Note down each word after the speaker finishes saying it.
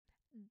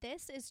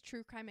This is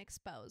True Crime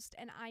Exposed,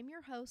 and I'm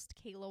your host,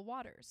 Kayla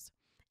Waters.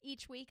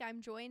 Each week,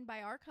 I'm joined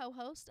by our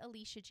co-host,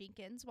 Alicia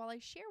Jenkins, while I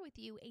share with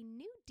you a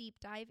new deep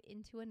dive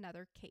into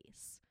another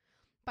case.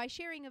 By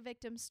sharing a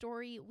victim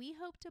story, we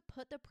hope to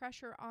put the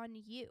pressure on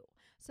you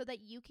so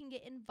that you can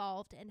get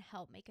involved and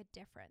help make a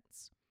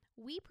difference.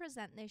 We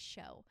present this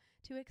show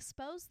to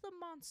expose the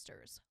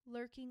monsters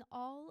lurking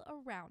all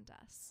around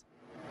us.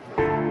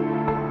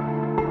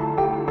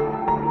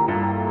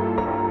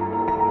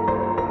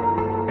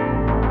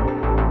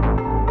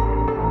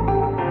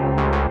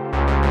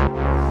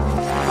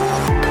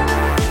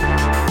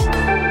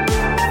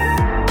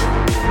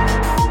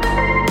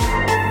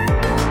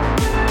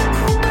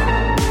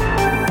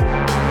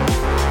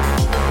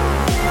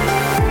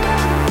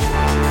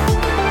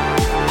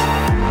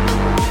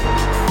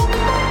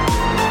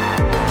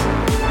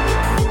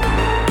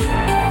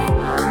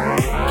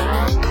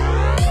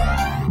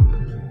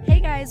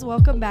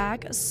 Welcome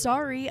back.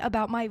 Sorry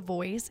about my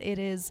voice. It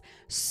is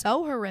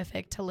so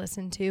horrific to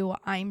listen to.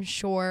 I'm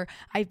sure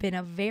I've been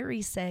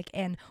very sick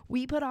and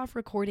we put off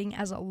recording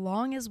as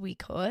long as we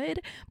could,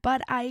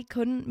 but I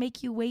couldn't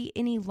make you wait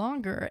any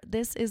longer.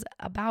 This is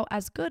about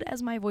as good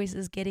as my voice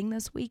is getting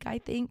this week, I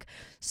think.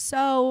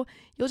 So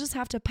you'll just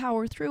have to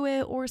power through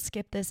it or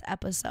skip this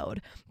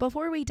episode.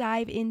 Before we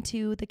dive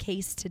into the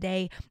case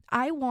today,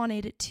 I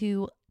wanted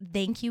to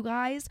thank you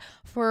guys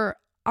for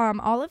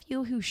all of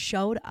you who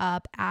showed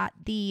up at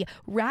the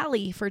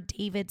rally for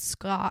David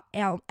Scott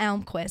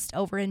Almquist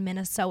over in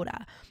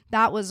Minnesota.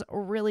 That was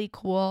really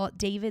cool.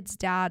 David's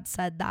dad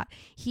said that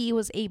he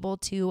was able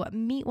to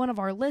meet one of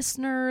our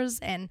listeners,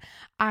 and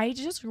I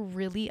just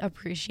really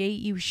appreciate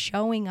you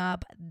showing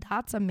up.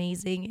 That's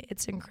amazing.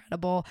 It's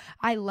incredible.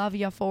 I love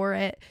you for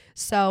it.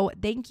 So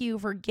thank you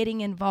for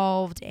getting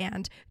involved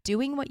and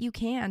doing what you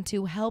can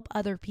to help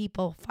other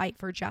people fight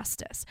for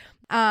justice.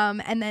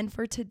 And then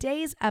for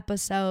today's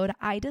episode,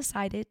 I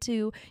decided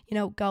to,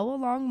 go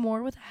along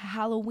more with a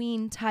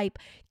Halloween type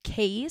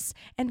case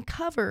and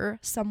cover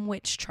some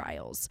witch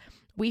trials.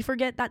 We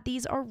forget that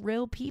these are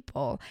real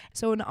people.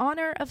 So in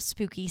honor of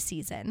spooky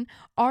season,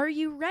 are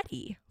you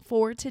ready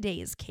for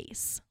today's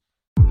case?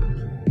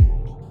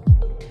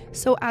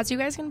 So as you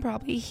guys can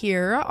probably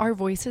hear, our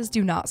voices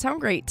do not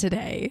sound great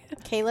today.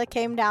 Kayla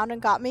came down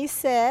and got me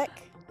sick.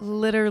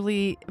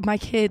 Literally, my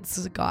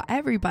kids got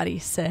everybody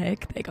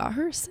sick. They got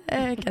her sick,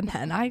 and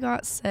then I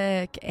got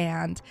sick,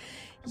 and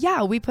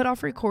yeah, we put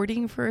off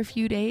recording for a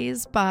few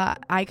days,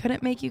 but I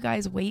couldn't make you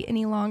guys wait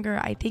any longer.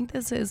 I think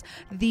this is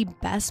the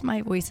best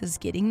my voice is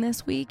getting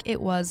this week.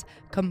 It was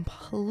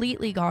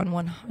completely gone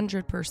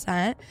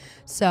 100%.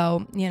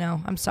 So,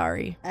 I'm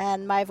sorry.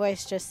 And my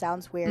voice just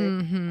sounds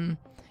weird. Mm-hmm.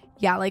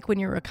 Yeah, like when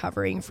you're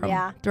recovering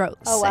from throat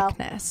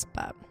sickness.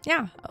 But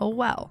yeah, oh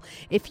well.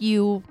 If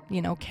you,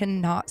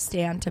 cannot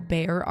stand to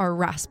bear our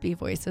raspy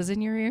voices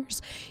in your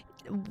ears,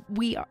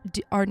 we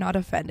are not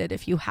offended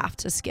if you have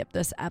to skip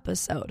this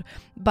episode.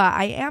 But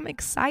I am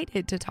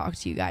excited to talk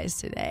to you guys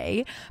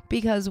today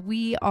because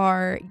we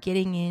are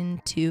getting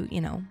into,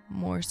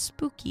 more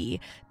spooky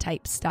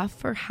type stuff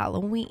for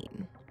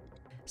Halloween.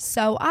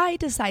 So I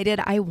decided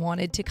I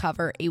wanted to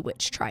cover a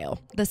witch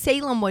trial. The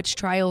Salem witch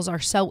trials are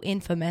so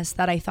infamous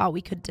that I thought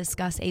we could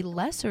discuss a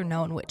lesser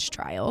known witch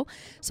trial.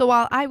 So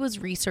while I was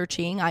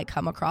researching, I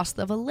come across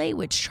the Valais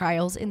witch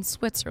trials in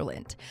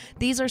Switzerland.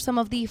 These are some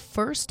of the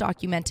first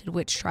documented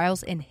witch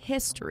trials in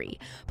history,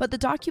 but the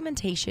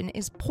documentation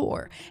is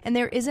poor and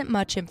there isn't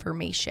much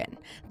information.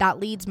 That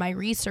leads my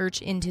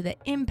research into the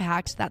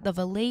impact that the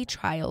Valais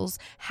trials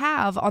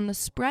have on the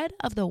spread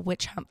of the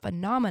witch hunt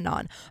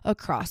phenomenon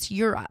across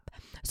Europe.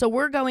 So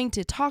we're going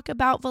to talk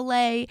about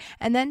Valais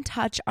and then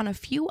touch on a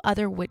few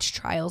other witch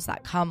trials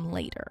that come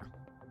later.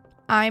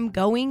 I'm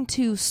going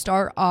to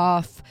start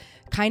off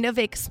kind of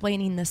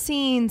explaining the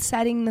scene,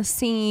 setting the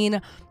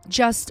scene,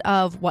 just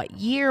of what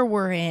year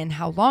we're in,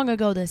 how long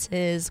ago this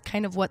is,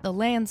 kind of what the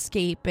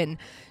landscape and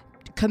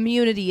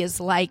community is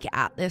like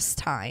at this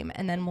time,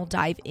 and then we'll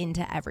dive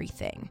into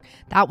everything.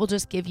 That will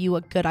just give you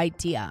a good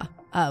idea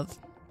of,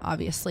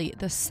 obviously,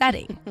 the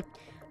setting.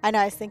 I know,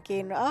 I was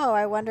thinking,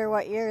 I wonder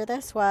what year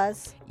this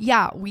was.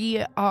 Yeah,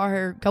 we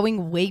are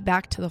going way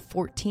back to the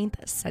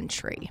 14th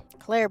century.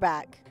 Clear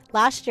back.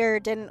 Last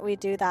year, didn't we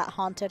do that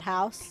haunted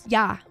house?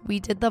 Yeah, we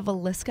did the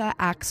Villisca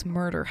Axe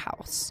murder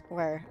house.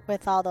 Where,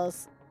 with all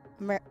those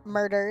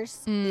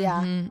murders. Mm-hmm,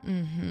 yeah.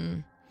 Mm-hmm.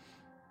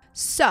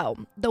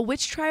 So, the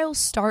witch trials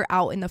start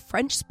out in the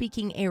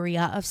French-speaking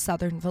area of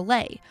southern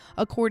Valais.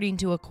 According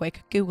to a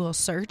quick Google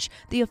search,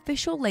 the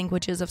official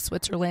languages of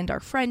Switzerland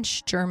are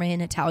French, German,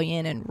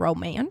 Italian, and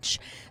Romansh.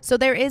 So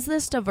there is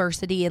this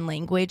diversity in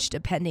language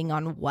depending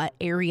on what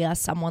area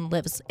someone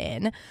lives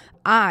in.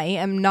 I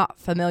am not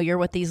familiar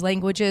with these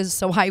languages,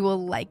 so I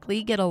will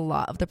likely get a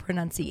lot of the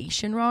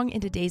pronunciation wrong in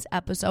today's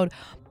episode,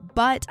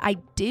 but I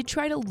did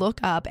try to look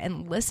up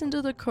and listen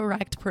to the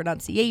correct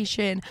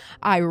pronunciation.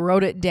 I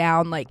wrote it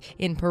down like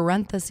in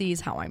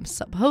parentheses how I'm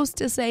supposed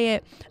to say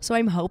it. So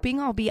I'm hoping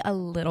I'll be a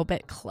little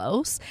bit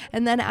close.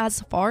 And then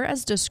as far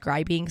as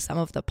describing some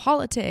of the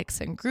politics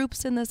and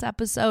groups in this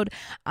episode,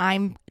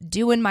 I'm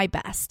doing my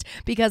best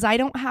because I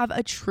don't have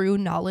a true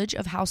knowledge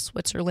of how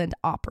Switzerland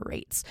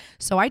operates.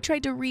 So I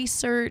tried to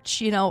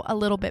research, a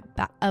little bit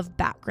of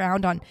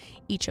background on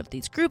each of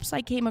these groups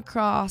I came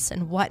across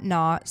and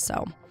whatnot.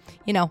 So,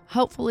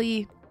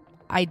 hopefully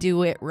I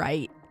do it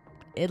right,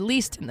 at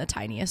least in the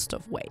tiniest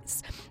of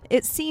ways.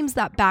 It seems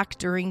that back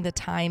during the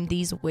time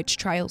these witch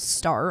trials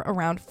start,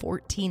 around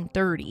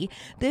 1430,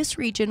 this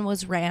region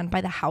was ran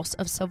by the House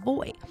of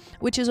Savoy,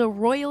 which is a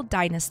royal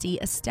dynasty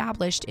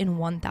established in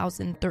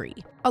 1003.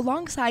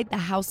 Alongside the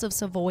House of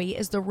Savoy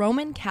is the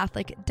Roman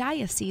Catholic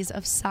Diocese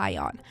of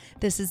Sion.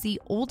 This is the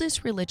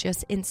oldest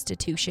religious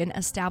institution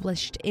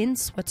established in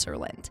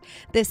Switzerland.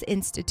 This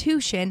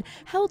institution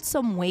held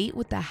some weight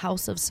with the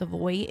House of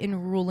Savoy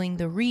in ruling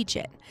the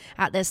region.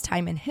 At this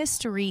time in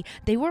history,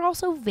 they were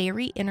also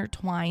very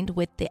intertwined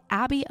with the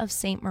Abbey of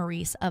St.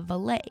 Maurice of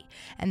Valais,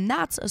 and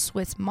that's a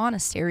Swiss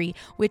monastery,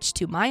 which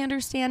to my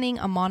understanding,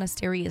 a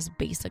monastery is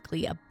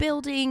basically a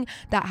building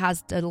that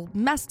has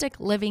domestic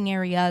living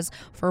areas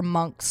for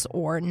monks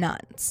or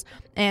nuns.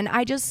 And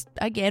I just,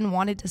 again,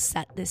 wanted to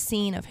set the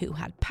scene of who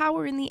had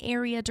power in the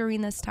area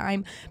during this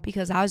time,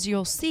 because as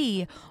you'll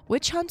see,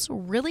 witch hunts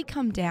really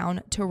come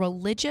down to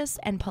religious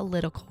and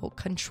political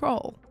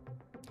control.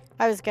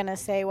 I was going to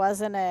say,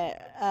 wasn't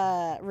it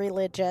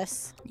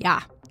religious?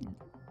 Yeah.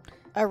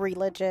 A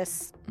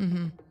religious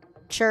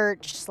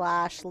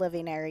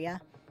church/living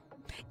area.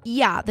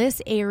 Yeah,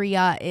 this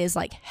area is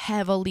like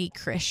heavily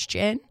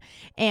Christian,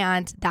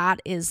 and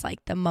that is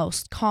like the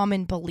most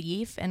common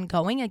belief, and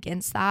going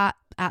against that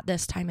at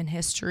this time in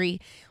history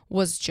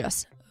was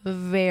just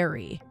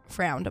very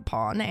frowned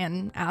upon,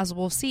 and as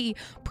we'll see,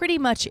 pretty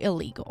much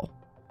illegal.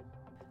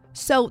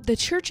 So the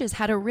churches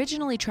had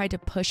originally tried to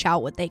push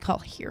out what they call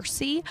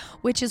heresy,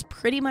 which is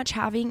pretty much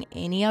having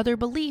any other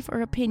belief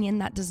or opinion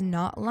that does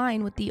not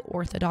align with the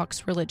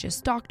Orthodox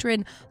religious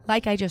doctrine,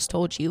 like I just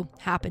told you,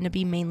 happen to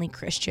be mainly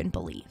Christian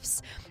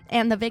beliefs.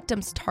 And the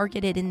victims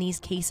targeted in these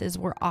cases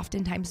were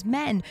oftentimes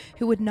men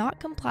who would not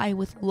comply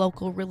with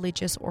local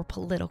religious or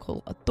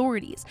political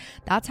authorities.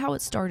 That's how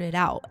it started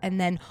out, and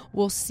then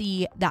we'll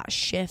see that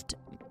shift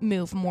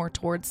move more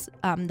towards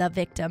the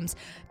victims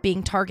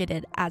being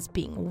targeted as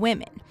being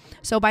women.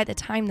 So by the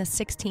time the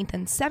 16th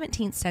and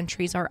 17th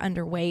centuries are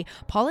underway,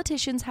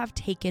 politicians have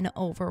taken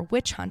over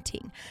witch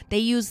hunting. They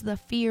use the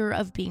fear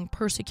of being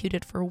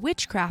persecuted for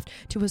witchcraft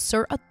to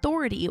assert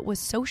authority with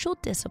social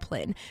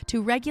discipline,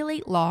 to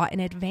regulate law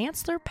and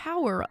advance their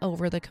power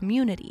over the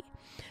community.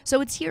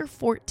 So it's here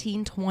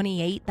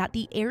 1428 that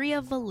the area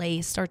of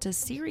Valais starts a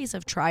series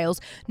of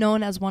trials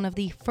known as one of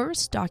the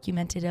first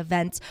documented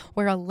events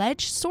where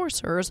alleged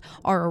sorcerers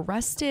are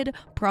arrested,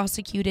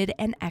 prosecuted,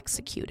 and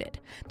executed.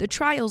 The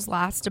trials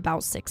last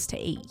about 6 to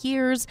 8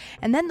 years,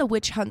 and then the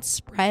witch hunt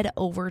spread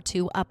over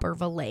to Upper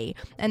Valais,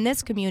 and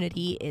this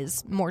community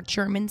is more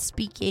German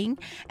speaking,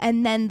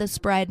 and then the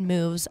spread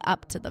moves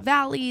up to the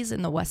valleys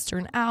in the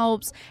Western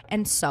Alps,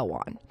 and so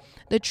on.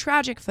 The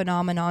tragic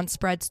phenomenon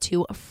spreads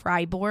to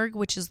Freiburg,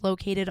 which is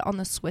located on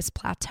the Swiss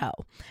plateau,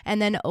 and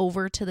then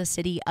over to the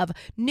city of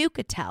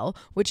Neuchâtel,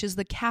 which is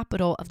the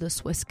capital of the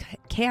Swiss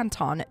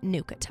canton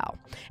Neuchâtel.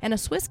 And a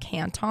Swiss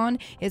canton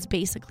is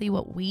basically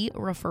what we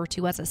refer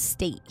to as a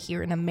state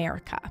here in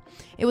America.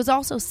 It was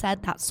also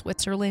said that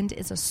Switzerland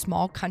is a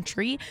small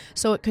country,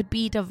 so it could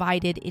be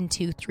divided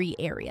into 3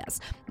 areas: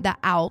 the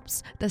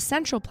Alps, the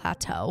Central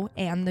Plateau,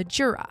 and the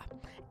Jura.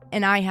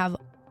 And I have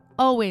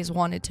always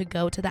wanted to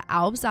go to the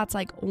Alps. That's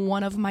like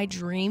one of my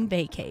dream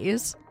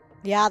vacays.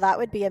 Yeah, that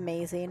would be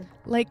amazing.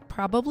 Like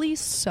probably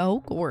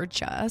so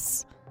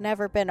gorgeous.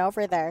 Never been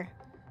over there.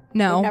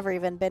 No. We've never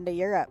even been to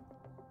Europe.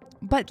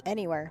 But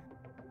anywhere.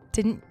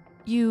 Didn't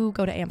you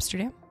go to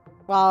Amsterdam?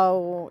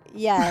 Well,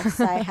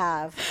 yes, I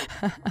have.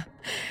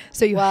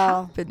 So you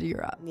have been to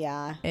Europe?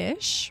 Yeah.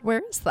 Ish?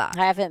 Where is that?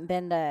 I haven't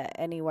been to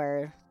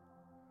anywhere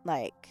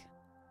like...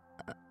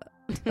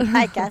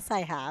 I guess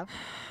I have.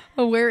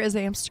 Where is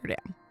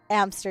Amsterdam?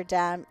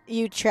 Amsterdam,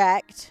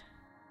 Utrecht.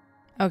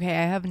 Okay,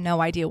 I have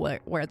no idea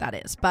where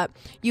that is, but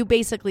you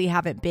basically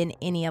haven't been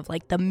any of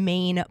like the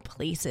main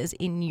places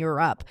in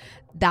Europe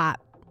that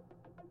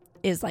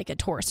is like a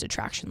tourist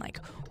attraction, like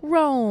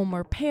Rome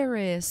or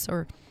Paris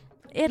or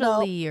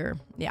Italy. Or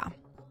yeah.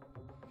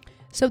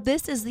 So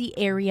this is the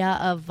area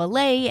of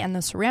Valais and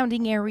the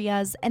surrounding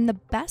areas, and the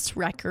best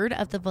record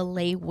of the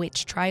Valais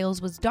witch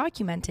trials was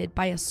documented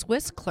by a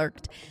Swiss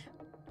clerk.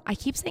 I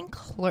keep saying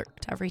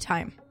clerked every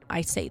time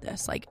I say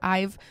this. Like,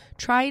 I've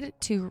tried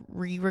to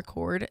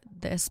re-record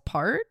this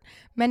part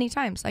many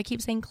times. I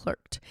keep saying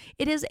clerked.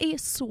 It is a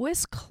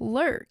Swiss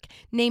clerk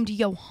named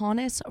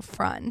Johannes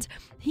Frund.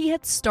 He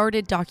had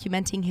started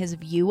documenting his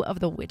view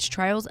of the witch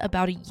trials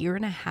about 1.5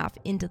 years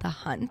into the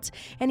hunt,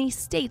 and he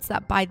states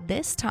that by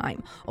this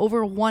time,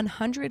 over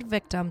 100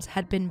 victims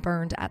had been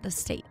burned at the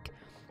stake.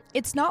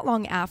 It's not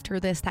long after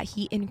this that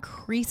he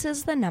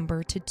increases the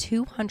number to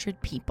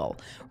 200 people,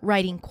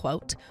 writing,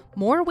 quote,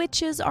 "More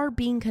witches are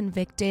being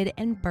convicted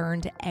and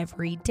burned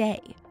every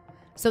day."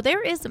 So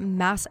there is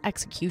mass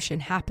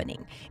execution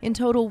happening. In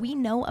total, we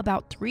know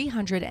about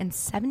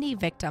 370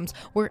 victims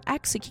were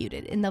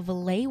executed in the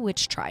Valais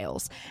witch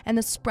trials, and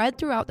the spread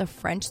throughout the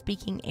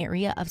French-speaking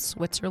area of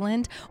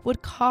Switzerland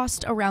would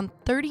cost around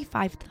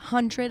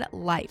 3,500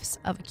 lives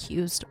of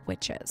accused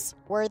witches.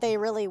 Were they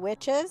really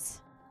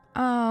witches?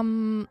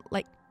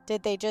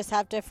 Did they just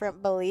have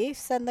different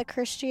beliefs than the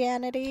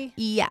Christianity?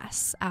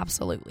 Yes,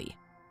 absolutely.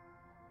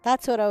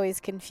 That's what always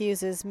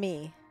confuses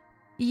me.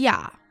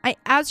 Yeah,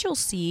 as you'll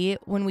see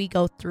when we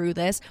go through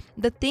this,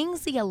 the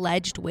things the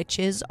alleged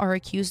witches are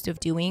accused of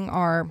doing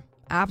are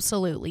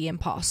absolutely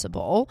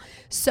impossible.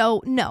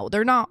 So, no,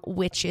 they're not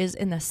witches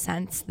in the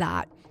sense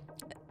that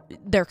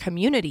their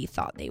community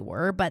thought they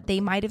were, but they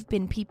might have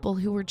been people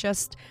who were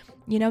just,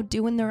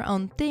 doing their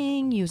own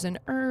thing, using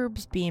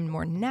herbs, being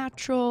more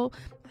natural,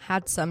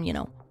 had some,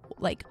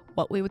 like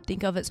what we would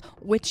think of as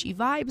witchy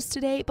vibes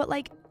today, but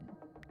like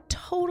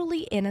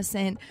totally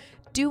innocent,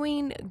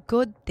 doing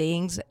good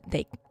things.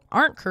 They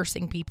aren't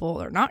cursing people.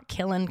 They're not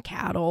killing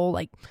cattle.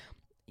 Like,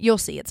 you'll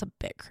see, it's a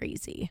bit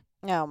crazy.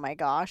 Oh my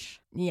gosh.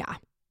 Yeah.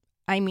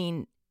 I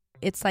mean,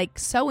 it's like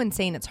so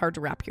insane, it's hard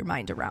to wrap your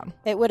mind around.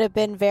 It would have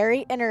been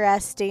very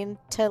interesting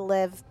to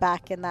live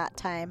back in that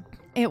time.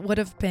 It would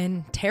have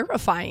been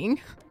terrifying.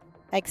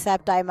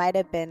 Except I might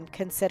have been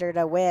considered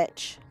a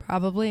witch.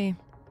 Probably.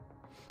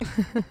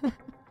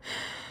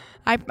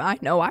 I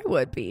know I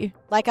would be.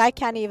 Like, I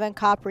can't even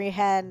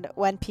comprehend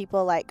when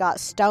people, like, got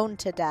stoned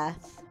to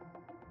death.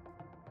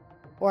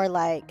 Or,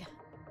 like,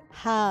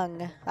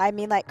 hung. I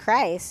mean, like,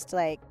 Christ,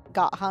 like,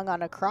 got hung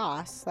on a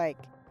cross. Like,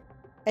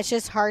 it's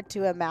just hard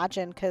to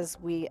imagine because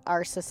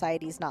our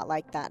society's not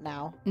like that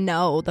now.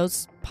 No,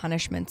 those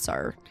punishments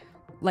are,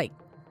 like,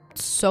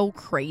 so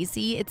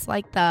crazy. It's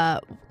like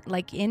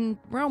in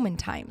Roman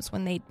times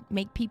when they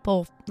make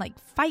people like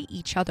fight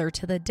each other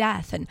to the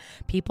death and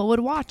people would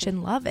watch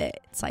and love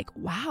it. It's like,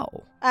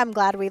 wow. I'm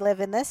glad we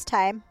live in this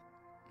time.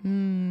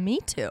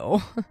 Me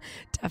too.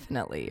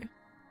 Definitely.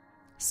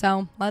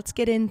 So let's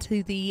get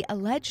into the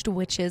alleged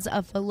witches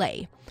of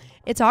Valais.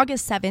 It's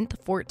August 7th,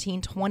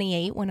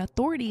 1428, when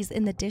authorities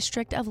in the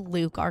district of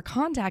Luc are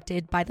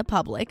contacted by the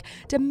public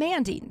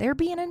demanding there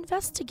be an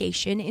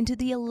investigation into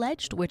the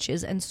alleged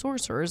witches and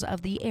sorcerers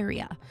of the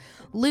area.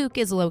 Luc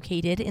is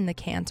located in the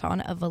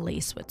canton of Valais,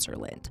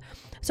 Switzerland.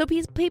 So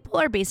people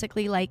are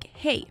basically like,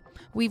 hey,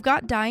 we've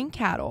got dying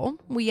cattle,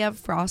 we have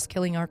frost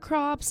killing our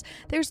crops,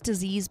 there's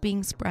disease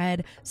being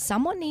spread,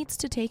 someone needs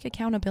to take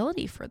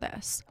accountability for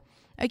this.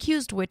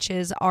 Accused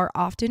witches are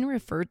often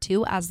referred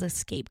to as the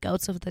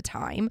scapegoats of the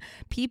time.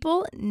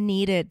 People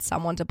needed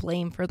someone to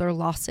blame for their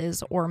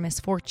losses or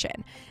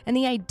misfortune. And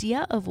the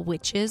idea of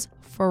witches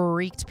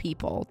freaked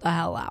people the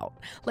hell out.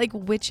 Like,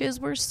 witches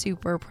were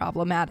super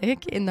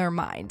problematic in their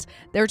mind.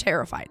 They're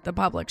terrified. The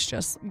public's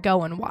just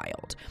going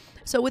wild.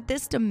 So with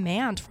this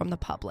demand from the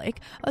public,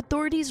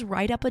 authorities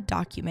write up a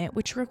document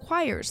which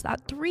requires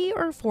that 3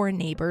 or 4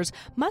 neighbors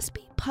must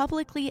be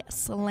publicly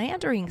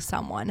slandering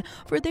someone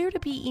for there to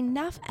be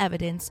enough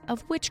evidence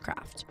of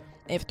witchcraft.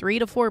 If 3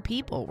 to 4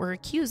 people were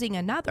accusing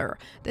another,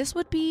 this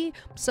would be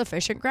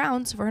sufficient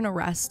grounds for an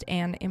arrest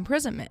and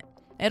imprisonment.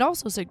 It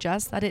also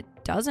suggests that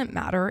it doesn't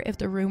matter if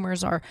the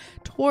rumors are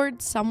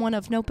towards someone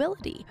of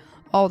nobility,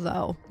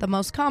 although the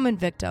most common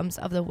victims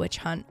of the witch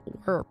hunt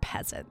were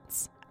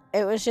peasants.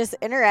 It was just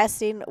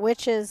interesting.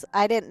 Witches,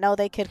 I didn't know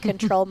they could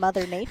control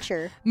Mother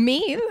Nature. Me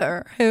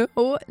either.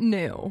 Who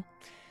knew?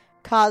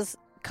 Cause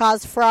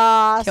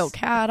frost. Kill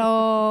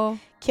cattle.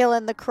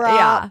 Killing the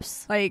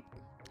crops. Yeah, like,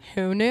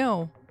 who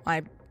knew?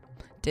 I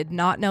did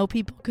not know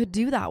people could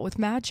do that with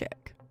magic.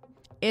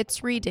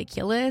 It's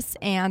ridiculous,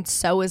 and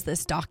so is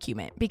this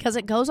document, because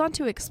it goes on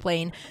to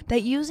explain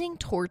that using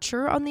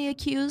torture on the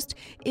accused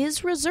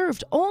is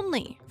reserved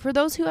only for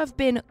those who have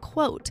been,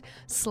 quote,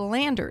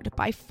 slandered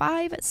by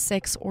 5,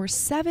 6, or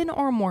 7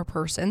 or more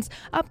persons,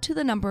 up to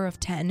the number of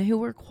 10 who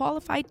were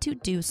qualified to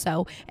do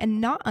so and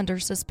not under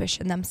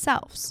suspicion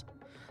themselves.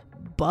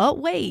 But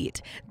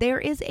wait, there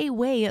is a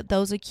way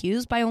those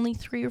accused by only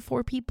 3 or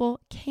 4 people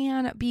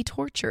can be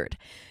tortured,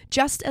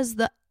 just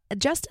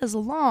as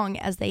long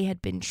as they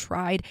had been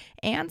tried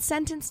and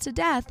sentenced to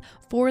death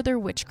for their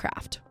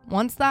witchcraft.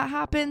 Once that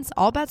happens,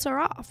 all bets are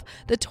off.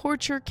 The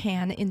torture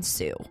can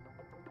ensue.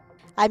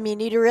 I mean,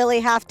 you'd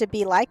really have to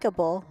be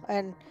likable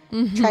and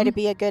try to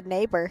be a good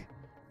neighbor.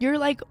 You're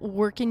like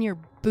working your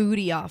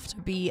booty off to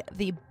be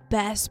the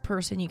best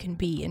person you can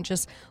be and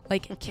just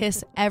like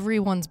kiss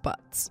everyone's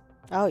butts.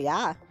 Oh,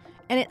 yeah.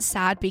 And it's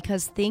sad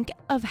because think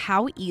of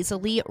how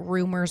easily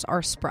rumors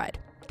are spread.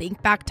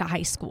 Think back to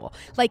high school.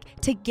 Like,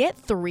 to get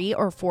 3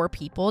 or 4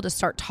 people to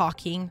start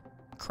talking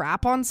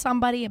crap on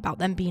somebody about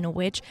them being a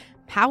witch,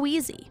 how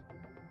easy?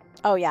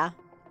 Oh, yeah.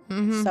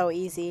 So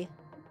easy.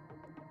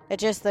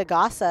 It's just the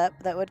gossip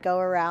that would go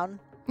around.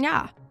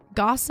 Yeah.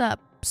 Gossip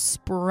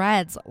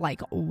spreads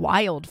like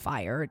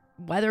wildfire,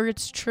 whether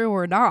it's true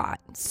or not.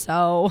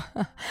 So,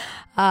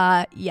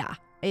 yeah.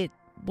 it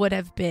would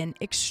have been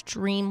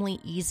extremely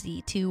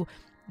easy to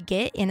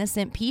get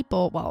innocent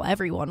people, well,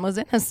 everyone was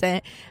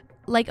innocent,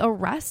 like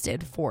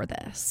arrested for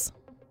this.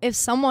 If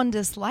someone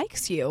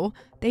dislikes you,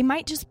 they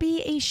might just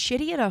be a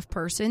shitty enough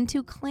person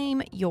to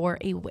claim you're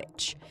a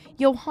witch.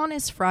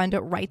 Johannes Frund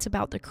writes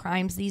about the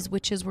crimes these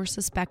witches were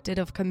suspected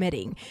of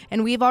committing,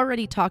 and we've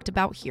already talked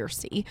about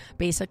heresy,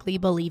 basically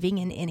believing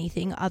in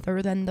anything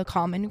other than the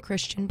common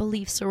Christian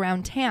beliefs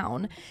around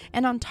town.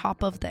 And on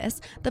top of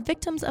this, the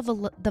victims of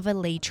the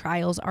Valais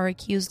trials are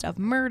accused of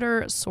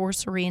murder,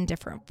 sorcery in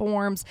different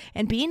forms,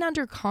 and being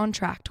under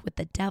contract with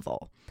the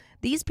devil.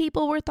 These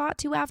people were thought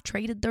to have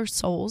traded their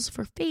souls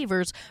for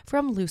favors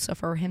from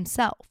Lucifer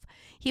himself.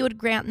 He would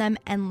grant them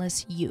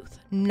endless youth,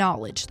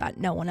 knowledge that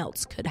no one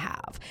else could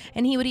have,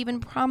 and he would even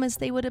promise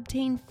they would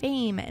obtain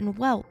fame and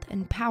wealth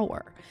and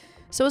power.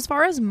 So as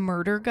far as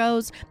murder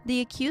goes,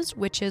 the accused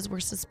witches were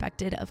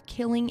suspected of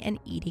killing and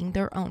eating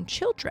their own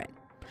children,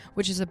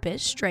 which is a bit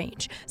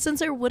strange,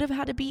 since there would have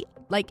had to be,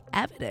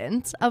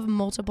 evidence of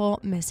multiple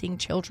missing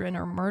children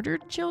or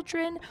murdered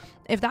children.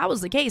 If that was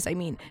the case,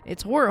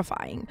 it's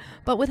horrifying.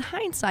 But with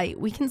hindsight,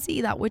 we can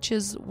see that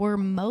witches were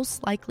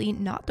most likely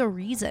not the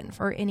reason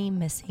for any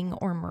missing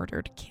or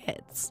murdered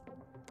kids.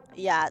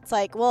 Yeah, it's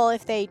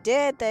if they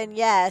did, then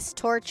yes,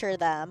 torture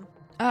them.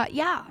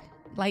 Yeah,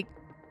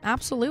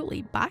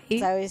 absolutely. Bye.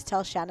 I always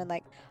tell Shannon,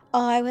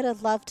 I would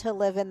have loved to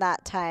live in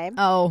that time.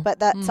 Oh. But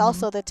that's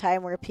also the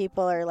time where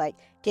people are,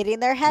 getting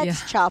their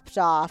heads chopped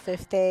off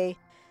if they,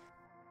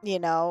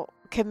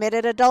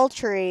 committed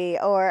adultery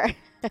or...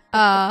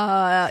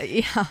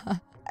 Yeah.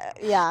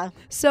 Yeah.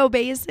 So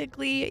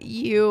basically,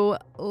 you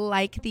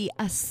like the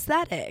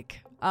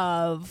aesthetic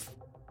of,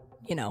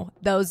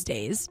 those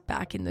days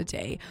back in the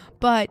day,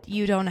 but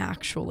you don't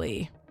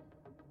actually...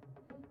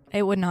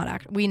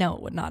 we know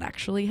it would not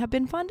actually have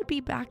been fun to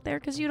be back there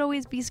because you'd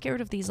always be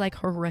scared of these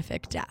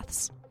horrific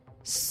deaths.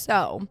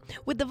 So,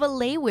 with the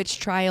Valais witch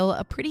trial,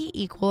 a pretty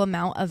equal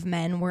amount of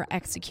men were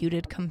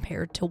executed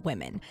compared to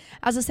women.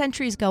 As the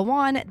centuries go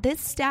on,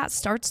 this stat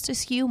starts to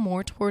skew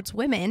more towards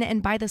women,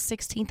 and by the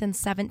 16th and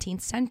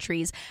 17th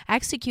centuries,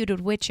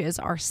 executed witches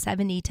are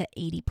 70 to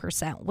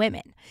 80%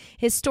 women.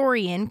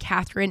 Historian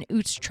Catherine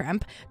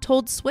Utztremp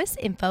told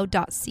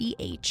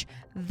SwissInfo.ch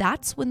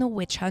that's when the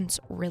witch hunts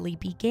really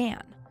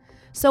began.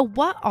 So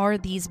what are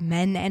these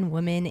men and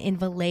women in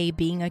Valais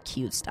being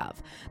accused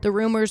of? The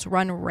rumors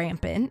run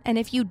rampant, and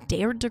if you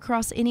dared to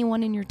cross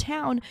anyone in your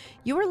town,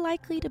 you were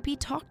likely to be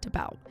talked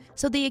about.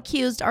 So the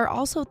accused are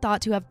also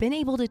thought to have been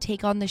able to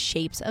take on the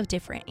shapes of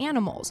different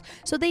animals.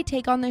 So they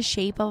take on the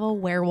shape of a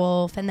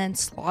werewolf and then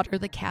slaughter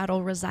the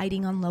cattle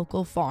residing on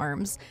local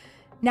farms.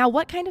 Now,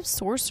 what kind of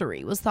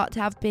sorcery was thought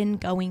to have been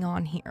going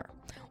on here?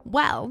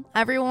 Well,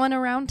 everyone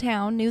around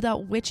town knew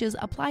that witches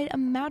applied a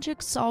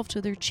magic salve to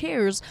their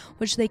chairs,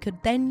 which they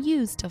could then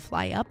use to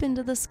fly up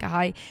into the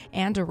sky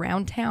and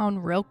around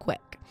town real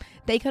quick.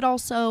 They could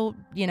also,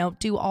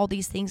 do all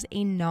these things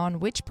a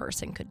non-witch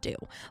person could do,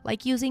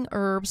 like using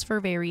herbs for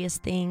various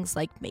things,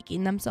 like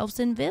making themselves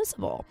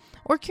invisible,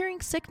 or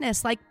curing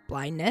sickness like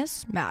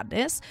blindness,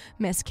 madness,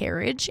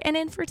 miscarriage, and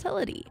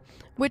infertility.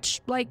 Which,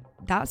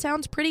 that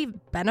sounds pretty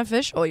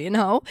beneficial,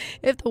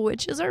 if the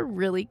witches are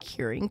really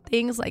curing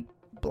things like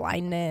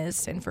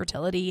blindness,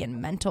 infertility, and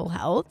mental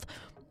health,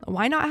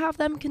 why not have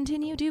them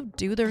continue to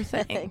do their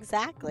thing?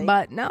 Exactly.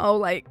 But no,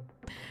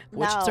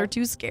 witches are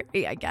too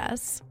scary, I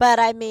guess. But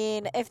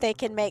if they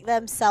can make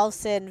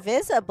themselves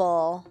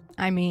invisible,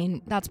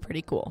 that's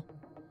pretty cool.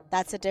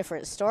 That's a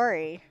different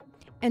story.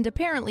 And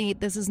apparently,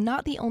 this is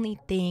not the only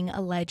thing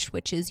alleged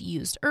witches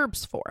used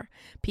herbs for.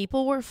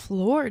 People were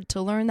floored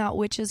to learn that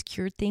witches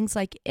cured things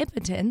like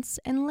impotence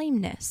and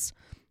lameness.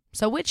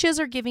 So witches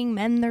are giving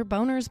men their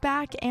boners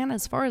back, and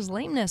as far as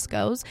lameness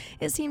goes,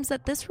 it seems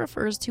that this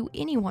refers to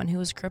anyone who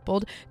is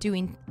crippled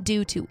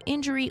due to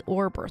injury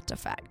or birth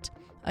defect.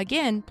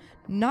 Again,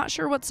 not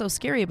sure what's so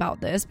scary about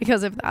this,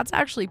 because if that's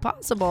actually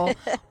possible,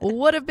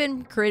 would have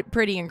been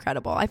pretty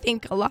incredible. I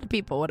think a lot of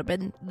people would have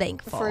been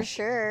thankful. For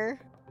sure.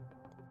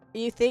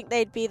 You think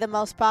they'd be the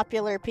most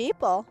popular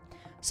people.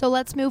 So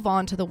let's move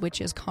on to the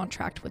witch's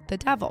contract with the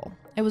devil.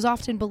 It was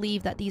often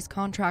believed that these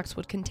contracts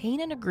would contain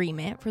an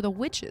agreement for the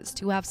witches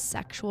to have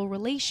sexual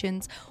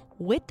relations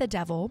with the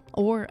devil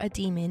or a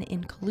demon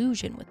in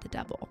collusion with the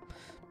devil.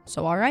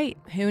 So alright,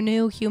 who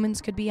knew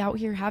humans could be out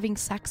here having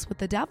sex with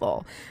the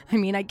devil?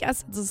 I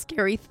guess it's a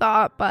scary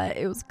thought, but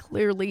it was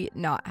clearly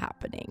not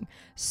happening.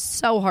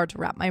 So hard to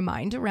wrap my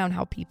mind around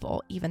how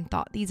people even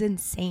thought these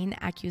insane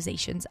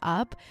accusations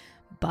up,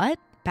 but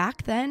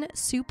back then,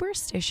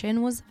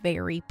 superstition was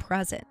very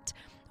present.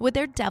 With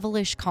their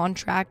devilish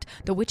contract,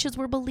 the witches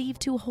were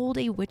believed to hold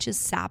a witches'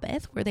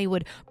 Sabbath where they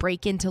would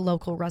break into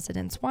local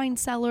residents' wine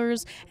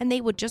cellars and they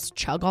would just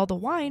chug all the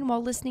wine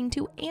while listening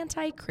to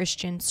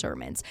anti-Christian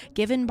sermons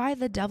given by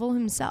the devil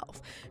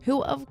himself,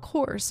 who of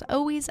course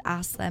always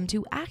asked them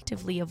to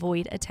actively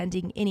avoid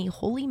attending any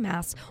holy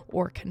mass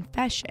or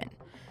confession.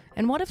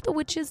 And what if the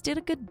witches did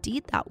a good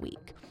deed that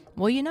week?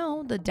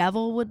 Well, the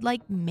devil would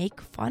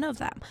make fun of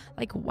them.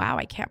 Wow,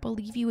 I can't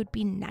believe you would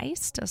be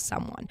nice to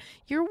someone.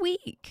 You're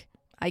weak.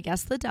 I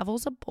guess the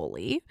devil's a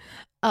bully.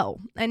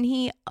 Oh, and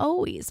he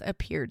always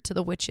appeared to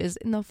the witches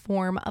in the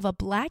form of a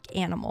black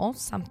animal,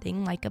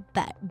 something like a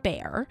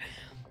bear.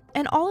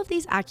 And all of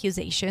these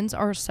accusations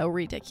are so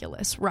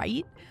ridiculous,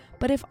 right?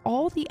 But if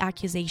all the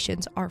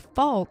accusations are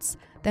false,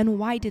 then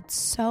why did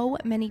so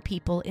many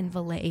people in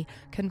Valais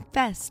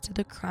confess to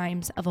the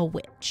crimes of a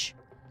witch?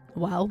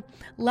 Well,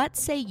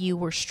 let's say you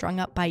were strung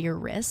up by your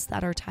wrists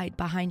that are tied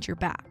behind your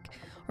back.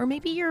 Or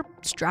maybe you're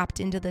strapped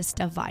into this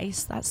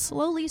device that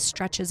slowly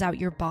stretches out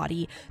your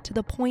body to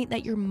the point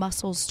that your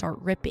muscles start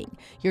ripping,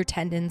 your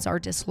tendons are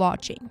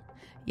dislodging.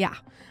 Yeah,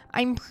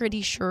 I'm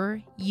pretty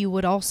sure you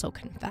would also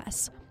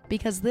confess,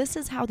 because this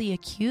is how the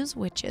accused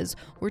witches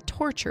were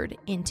tortured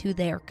into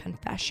their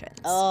confessions.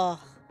 Oh,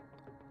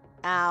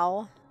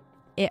 ow.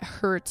 It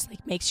hurts,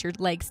 like makes your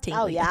legs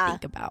tingly to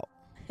think about.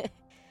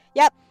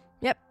 Yep.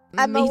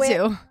 Me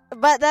too.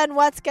 But then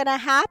what's going to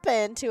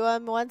happen to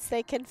them once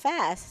they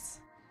confess?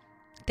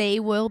 They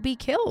will be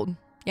killed.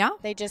 Yeah.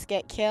 They just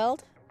get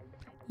killed?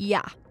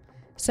 Yeah.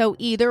 So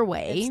either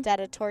way.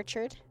 Instead of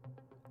tortured?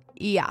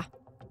 Yeah.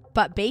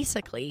 But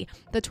basically,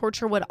 the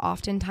torture would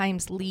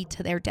oftentimes lead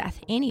to their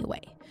death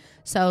anyway.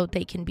 So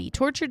they can be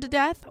tortured to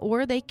death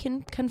or they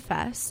can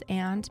confess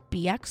and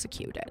be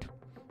executed.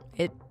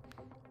 It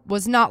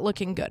was not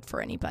looking good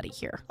for anybody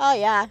here. Oh,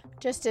 yeah.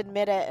 Just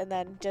admit it and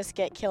then just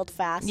get killed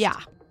fast. Yeah.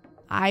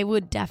 I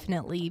would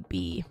definitely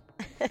be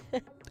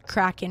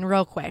cracking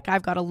real quick.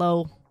 I've got a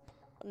low...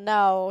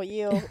 No,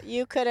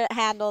 you couldn't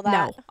handle that.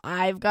 No,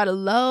 I've got a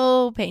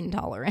low pain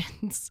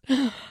tolerance.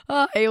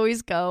 I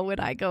always go when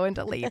I go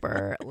into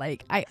labor.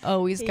 Like, I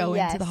always go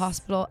into the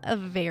hospital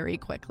very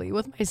quickly.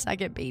 With my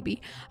second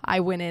baby,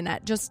 I went in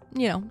at just,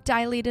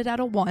 dilated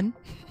at a 1.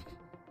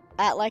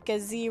 At like a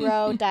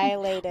 0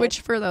 dilated.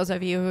 Which for those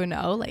of you who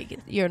know, like,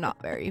 you're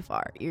not very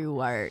far.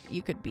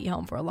 You could be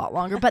home for a lot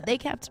longer, but they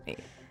kept me.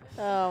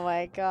 Oh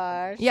my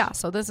gosh. Yeah,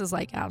 so this is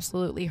like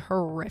absolutely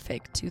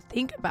horrific to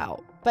think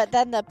about. But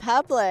then the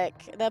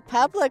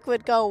public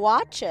would go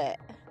watch it.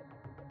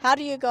 How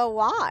do you go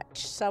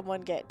watch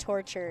someone get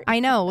tortured? I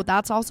know,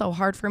 that's also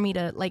hard for me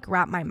to like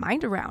wrap my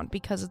mind around,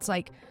 because it's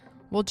like,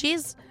 well,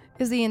 geez,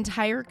 is the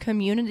entire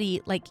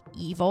community like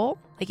evil?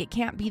 Like, it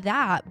can't be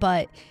that,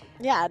 but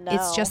yeah, no.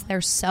 It's just they're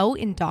so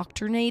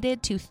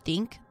indoctrinated to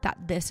think that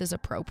this is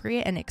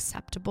appropriate and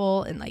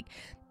acceptable and like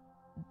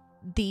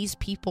these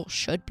people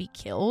should be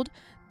killed,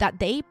 that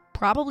they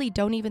probably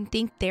don't even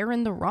think they're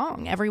in the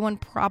wrong. Everyone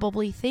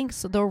probably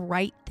thinks the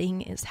right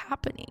thing is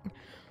happening.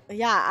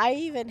 Yeah, I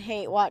even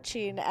hate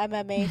watching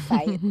MMA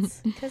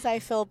fights because I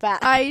feel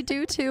bad. I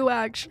do too,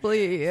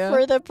 actually.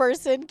 For the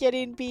person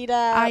getting beat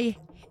up.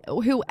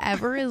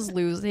 Whoever is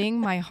losing,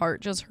 my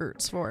heart just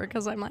hurts for,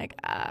 because I'm like,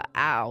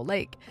 ow.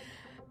 Like,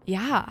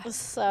 yeah.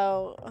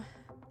 So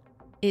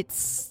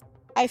it's...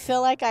 I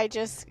feel like I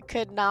just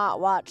could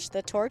not watch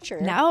the torture.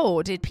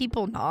 No, did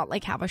people not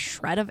like have a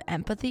shred of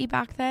empathy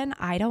back then?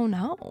 I don't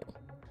know.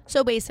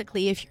 So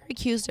basically, if you're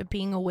accused of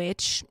being a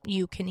witch,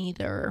 you can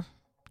either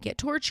get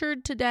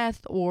tortured to death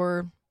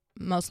or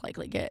most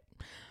likely get,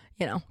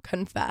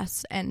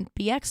 confess and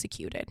be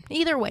executed.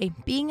 Either way,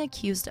 being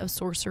accused of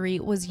sorcery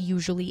was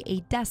usually a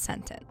death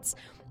sentence.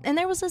 And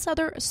there was this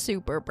other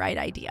super bright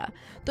idea.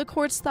 The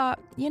courts thought,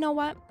 you know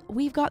what?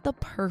 We've got the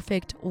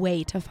perfect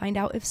way to find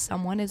out if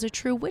someone is a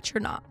true witch or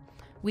not.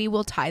 We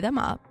will tie them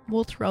up,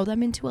 we'll throw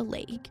them into a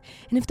lake,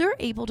 and if they're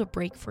able to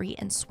break free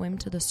and swim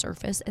to the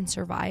surface and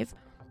survive,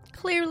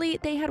 clearly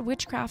they had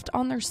witchcraft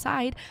on their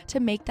side to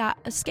make that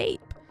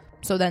escape.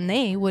 So then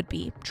they would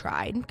be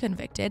tried,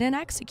 convicted, and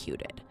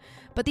executed.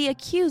 But the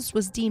accused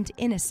was deemed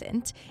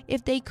innocent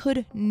if they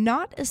could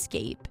not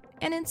escape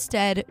and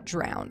instead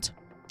drowned.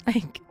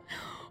 Like,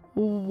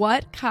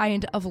 what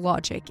kind of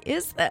logic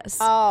is this?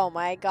 Oh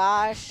my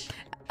gosh.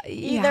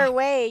 Either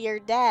way, you're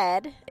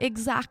dead.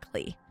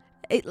 Exactly.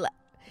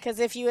 Because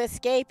if you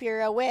escape,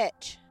 you're a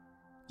witch.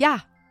 Yeah.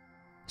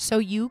 So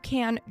you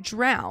can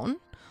drown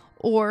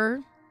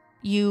or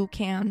you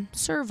can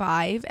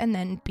survive and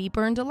then be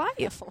burned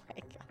alive. Oh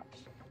my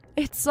gosh.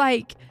 It's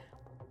like,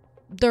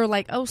 they're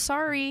like, oh,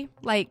 sorry.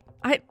 Like,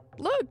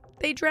 look,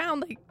 they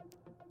drowned. Like,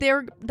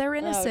 they're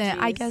innocent.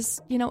 I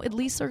guess, at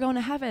least they're going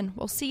to heaven.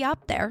 We'll see you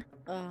up there.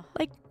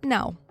 Like,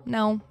 no.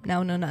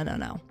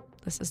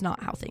 This is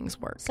not how things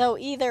work. So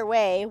either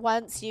way,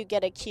 once you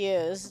get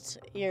accused,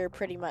 you're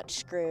pretty much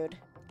screwed.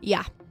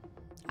 Yeah,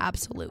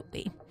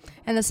 absolutely.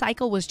 And the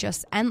cycle was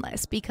just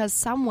endless because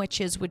some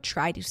witches would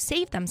try to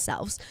save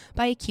themselves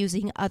by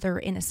accusing other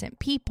innocent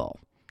people.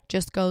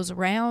 Just goes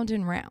round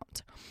and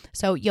round.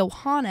 So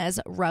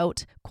Johannes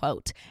wrote,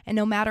 quote, "And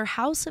no matter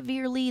how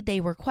severely they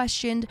were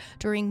questioned,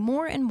 during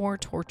more and more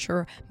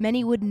torture,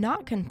 many would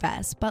not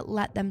confess but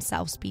let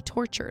themselves be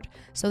tortured.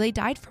 So they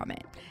died from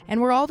it,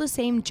 and were all the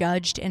same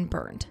judged and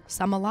burned,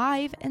 some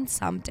alive and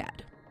some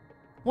dead."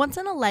 Once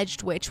an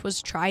alleged witch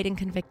was tried and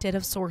convicted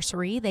of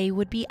sorcery, they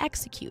would be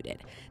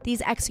executed.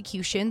 These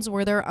executions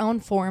were their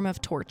own form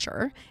of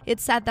torture.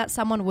 It's said that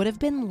someone would have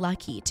been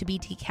lucky to be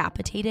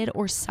decapitated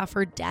or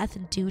suffer death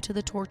due to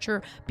the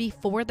torture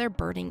before their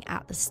burning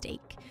at the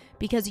stake.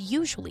 because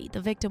usually the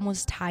victim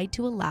was tied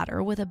to a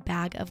ladder with a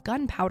bag of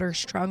gunpowder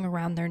strung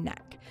around their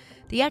neck.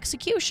 The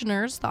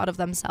executioners thought of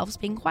themselves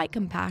being quite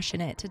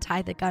compassionate to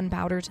tie the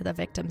gunpowder to the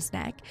victim's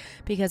neck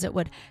because it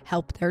would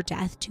help their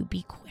death to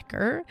be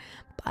quicker,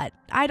 but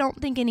I don't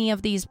think any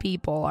of these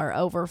people are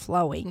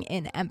overflowing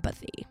in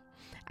empathy.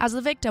 As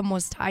the victim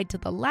was tied to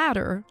the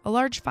ladder, a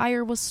large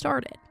fire was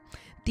started.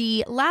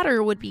 The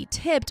ladder would be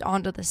tipped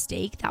onto the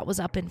stake that was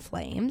up in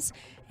flames,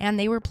 and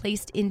they were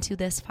placed into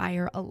this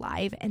fire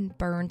alive and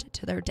burned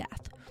to their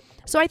death.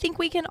 So I think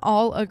we can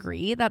all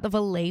agree that the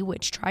Valais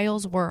witch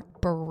trials were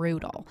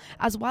brutal,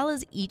 as well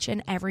as each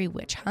and every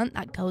witch hunt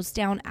that goes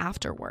down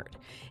afterward.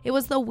 It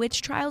was the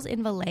witch trials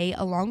in Valais,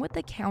 along with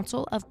the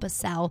Council of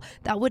Basel,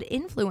 that would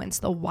influence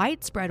the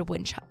widespread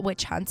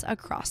witch hunts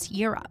across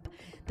Europe.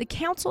 The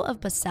Council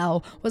of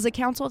Basel was a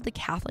council of the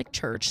Catholic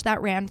Church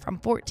that ran from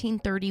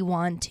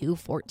 1431 to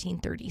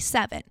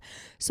 1437,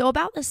 so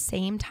about the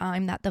same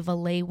time that the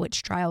Valais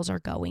witch trials are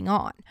going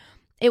on.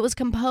 It was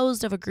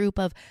composed of a group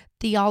of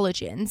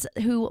theologians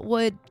who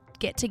would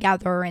get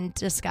together and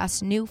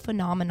discuss new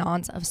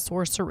phenomenons of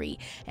sorcery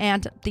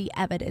and the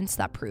evidence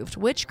that proved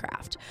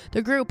witchcraft.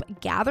 The group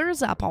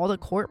gathers up all the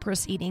court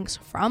proceedings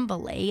from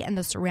Valais and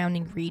the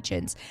surrounding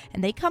regions,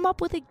 and they come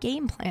up with a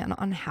game plan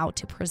on how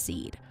to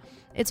proceed.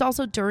 It's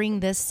also during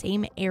this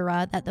same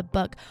era that the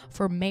book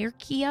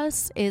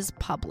Formicarius is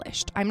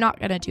published. I'm not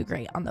going to do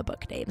great on the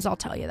book names, I'll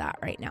tell you that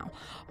right now.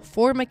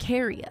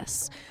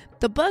 Formicarius.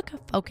 The book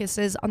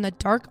focuses on the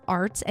dark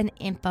arts, and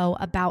info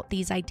about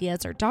these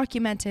ideas are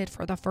documented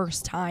for the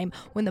first time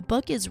when the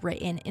book is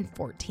written in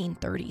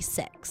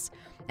 1436.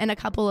 And a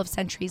couple of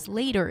centuries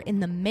later, in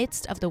the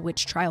midst of the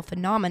witch trial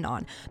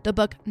phenomenon, the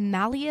book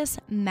Malleus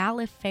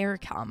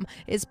Maleficarum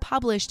is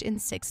published in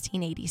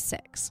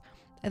 1686.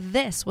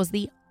 This was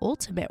the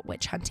ultimate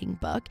witch hunting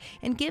book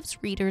and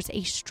gives readers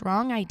a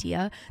strong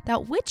idea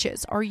that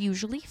witches are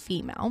usually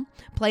female,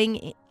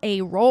 playing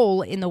a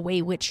role in the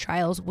way witch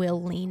trials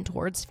will lean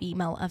towards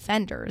female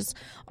offenders,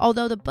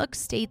 although the book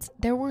states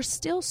there were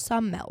still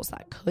some males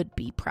that could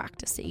be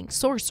practicing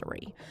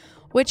sorcery.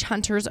 Witch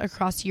hunters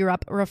across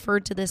Europe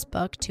referred to this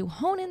book to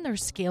hone in their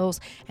skills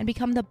and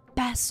become the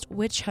best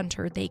witch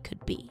hunter they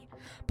could be.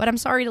 But I'm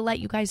sorry to let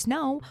you guys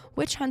know,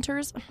 witch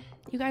hunters,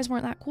 you guys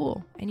weren't that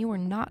cool, and you were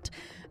not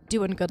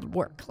doing good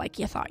work like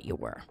you thought you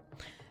were.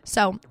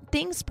 So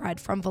things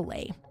spread from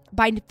Valais.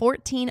 By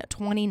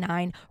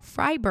 1429,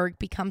 Freiburg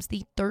becomes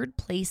the third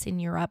place in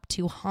Europe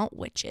to hunt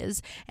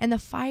witches, and the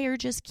fire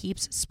just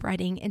keeps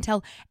spreading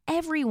until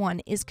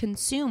everyone is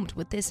consumed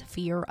with this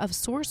fear of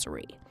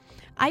sorcery.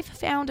 I've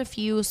found a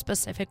few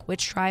specific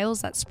witch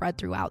trials that spread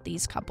throughout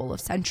these couple of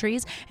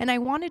centuries, and I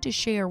wanted to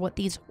share what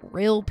these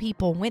real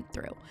people went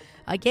through.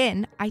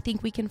 Again, I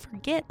think we can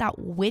forget that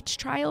witch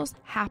trials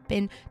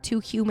happen to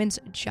humans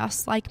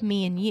just like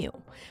me and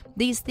you.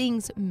 These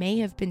things may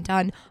have been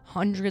done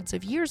hundreds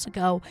of years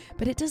ago,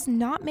 but it does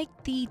not make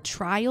the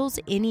trials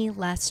any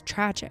less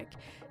tragic.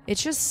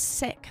 It's just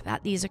sick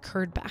that these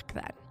occurred back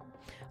then.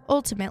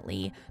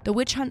 Ultimately, the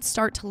witch hunts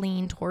start to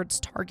lean towards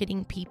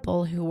targeting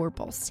people who were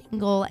both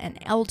single and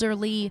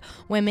elderly.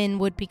 Women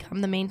would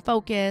become the main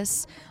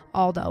focus,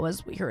 although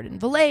as we heard in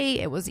Valais,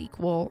 it was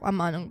equal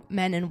among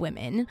men and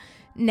women.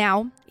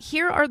 Now,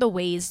 here are the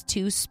ways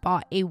to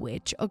spot a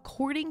witch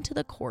according to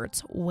the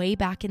courts way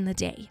back in the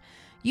day.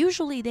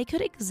 Usually, they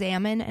could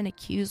examine an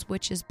accused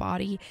witch's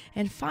body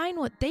and find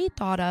what they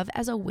thought of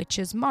as a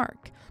witch's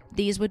mark.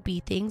 These would be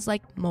things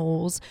like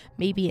moles,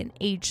 maybe an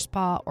age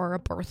spot or a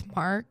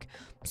birthmark.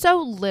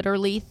 So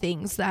literally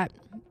things that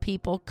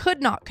people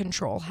could not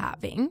control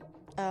having.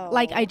 Oh.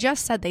 Like I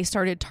just said, they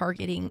started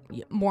targeting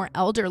more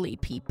elderly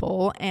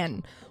people,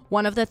 and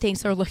one of the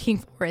things they're looking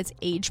for is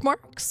age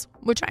marks,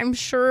 which I'm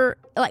sure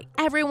like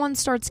everyone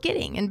starts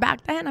getting. And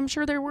back then, I'm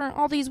sure there weren't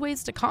all these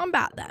ways to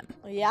combat them.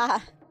 Yeah.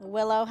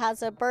 Willow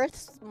has a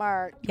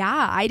birthmark.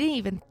 Yeah, I didn't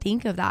even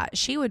think of that.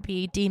 She would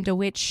be deemed a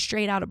witch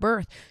straight out of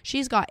birth.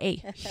 She's got a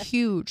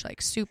huge,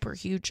 like super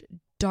huge,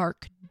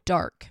 dark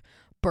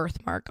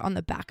birthmark on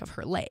the back of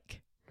her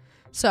leg.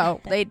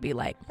 So they'd be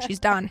like, she's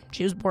done.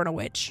 She was born a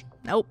witch.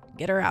 Nope,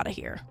 get her out of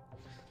here.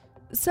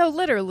 So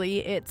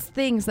literally, it's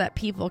things that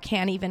people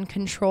can't even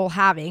control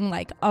having,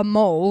 like a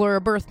mole or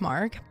a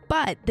birthmark.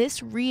 But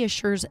this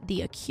reassures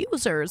the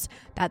accusers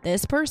that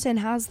this person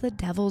has the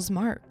devil's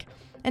mark.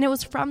 And it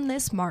was from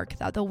this mark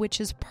that the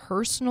witch's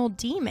personal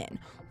demon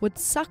would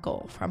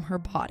suckle from her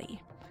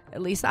body.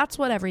 At least that's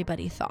what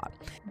everybody thought.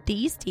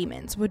 These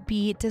demons would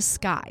be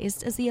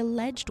disguised as the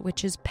alleged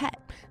witch's pet,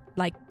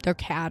 like their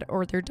cat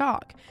or their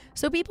dog.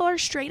 So people are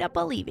straight up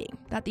believing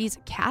that these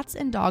cats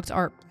and dogs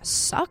are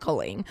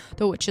suckling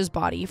the witch's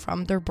body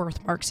from their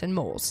birthmarks and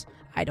moles.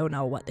 I don't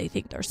know what they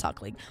think they're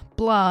suckling.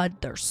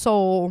 Blood, their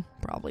soul,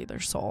 probably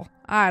their soul.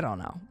 I don't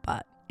know,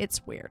 but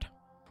it's weird.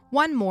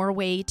 One more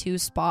way to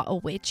spot a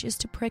witch is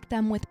to prick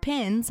them with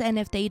pins, and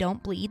if they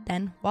don't bleed,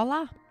 then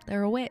voila,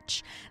 they're a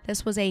witch.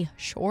 This was a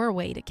sure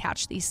way to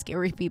catch these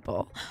scary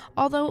people,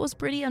 although it was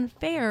pretty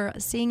unfair,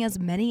 seeing as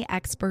many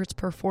experts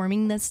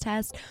performing this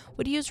test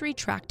would use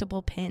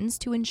retractable pins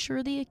to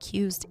ensure the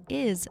accused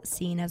is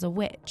seen as a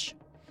witch.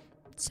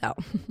 So,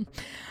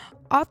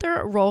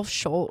 author Rolf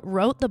Scholl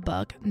wrote the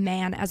book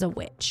Man as a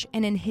Witch,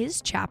 and in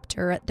his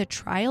chapter, The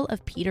Trial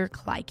of Peter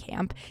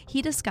Kleikamp,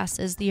 he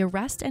discusses the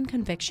arrest and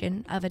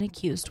conviction of an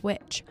accused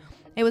witch.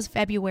 It was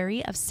February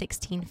of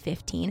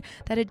 1615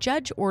 that a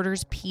judge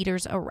orders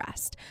Peter's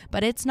arrest,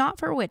 but it's not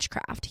for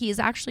witchcraft. He is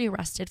actually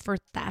arrested for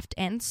theft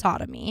and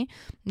sodomy.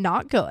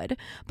 Not good.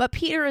 But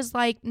Peter is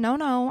like,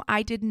 no,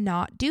 I did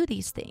not do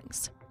these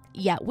things.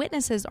 Yet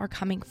witnesses are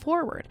coming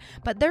forward,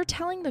 but they're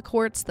telling the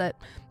courts that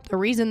the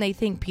reason they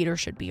think Peter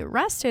should be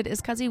arrested is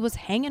because he was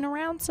hanging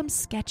around some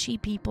sketchy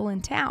people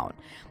in town.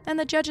 And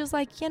the judge is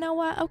like, you know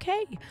what?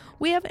 Okay,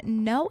 we have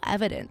no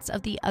evidence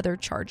of the other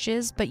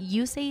charges, but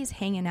you say he's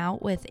hanging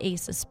out with a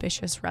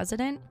suspicious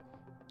resident?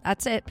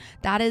 That's it.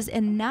 That is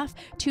enough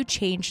to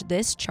change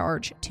this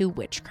charge to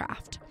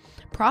witchcraft.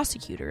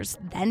 Prosecutors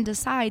then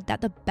decide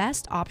that the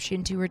best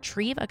option to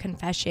retrieve a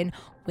confession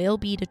will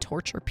be to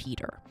torture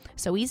Peter.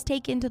 So he's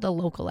taken to the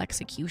local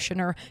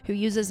executioner, who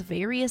uses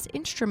various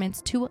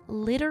instruments to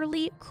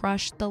literally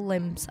crush the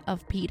limbs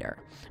of Peter,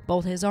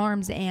 both his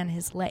arms and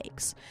his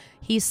legs.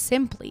 He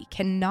simply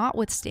cannot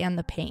withstand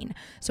the pain,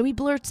 so he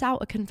blurts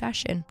out a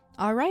confession.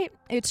 All right,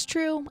 it's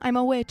true, I'm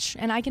a witch,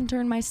 and I can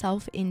turn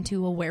myself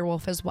into a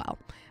werewolf as well.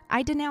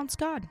 I denounce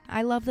God.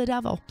 I love the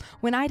devil.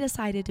 When I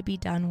decided to be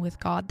done with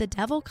God, the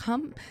devil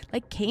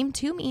came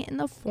to me in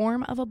the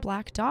form of a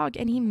black dog,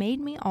 and he made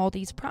me all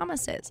these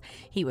promises.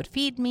 He would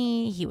feed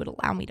me. He would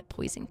allow me to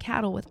poison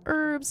cattle with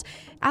herbs.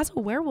 As a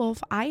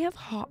werewolf, I have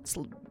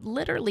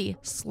literally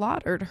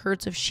slaughtered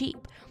herds of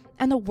sheep.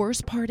 And the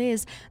worst part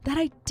is that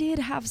I did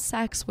have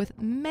sex with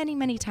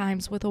many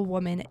times with a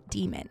woman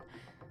demon.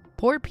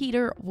 Poor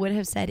Peter would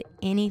have said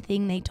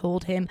anything they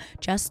told him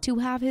just to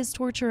have his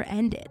torture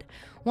ended.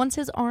 Once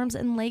his arms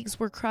and legs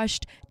were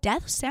crushed,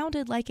 death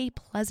sounded like a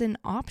pleasant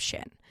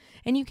option.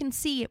 And you can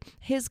see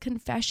his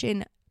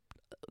confession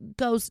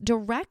goes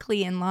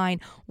directly in line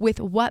with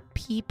what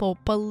people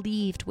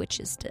believed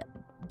witches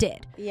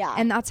did. Yeah.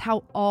 And that's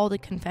how all the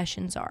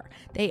confessions are.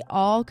 They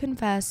all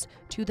confess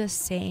to the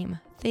same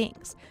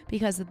things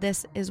because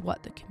this is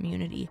what the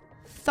community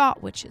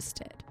thought witches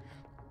did.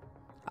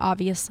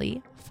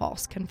 Obviously,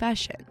 false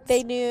confessions.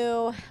 They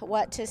knew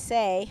what to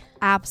say.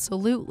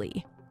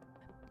 Absolutely.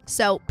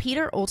 So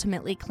Peter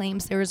ultimately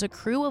claims there is a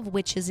crew of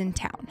witches in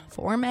town,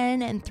 4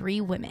 men and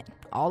 3 women.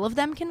 All of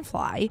them can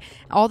fly.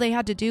 All they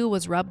had to do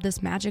was rub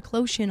this magic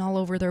lotion all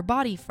over their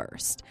body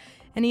first.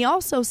 And he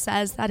also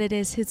says that it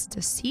is his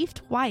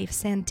deceased wife,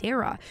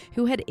 Sandera,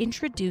 who had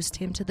introduced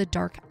him to the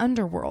dark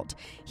underworld.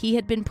 He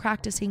had been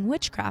practicing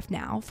witchcraft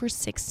now for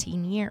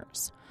 16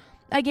 years.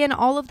 Again,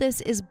 all of this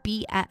is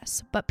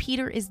BS, but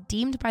Peter is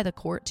deemed by the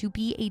court to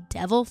be a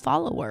devil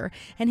follower,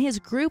 and his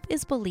group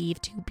is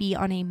believed to be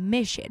on a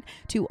mission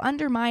to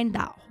undermine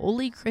that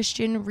holy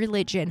Christian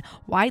religion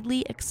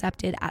widely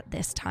accepted at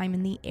this time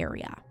in the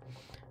area.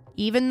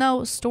 Even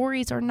though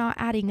stories are not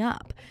adding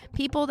up,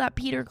 people that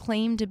Peter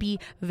claimed to be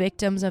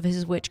victims of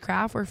his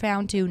witchcraft were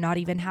found to not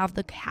even have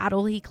the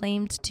cattle he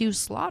claimed to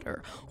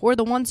slaughter, or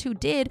the ones who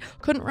did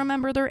couldn't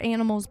remember their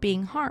animals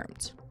being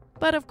harmed.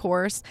 But of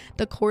course,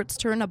 the courts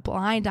turn a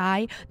blind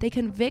eye. They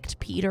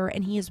convict Peter,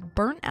 and he is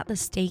burnt at the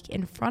stake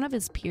in front of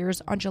his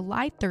peers on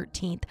July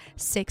 13th,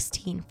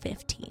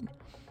 1615.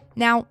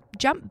 Now,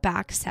 jump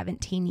back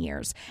 17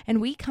 years, and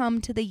we come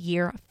to the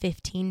year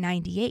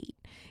 1598.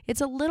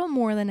 It's a little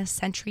more than a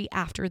century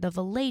after the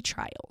Valais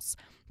trials.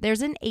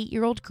 There's an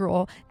 8-year-old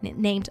girl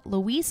named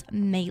Louise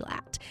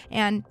Maylat,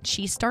 and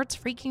she starts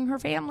freaking her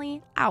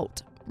family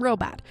out. Real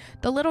bad.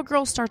 The little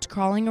girl starts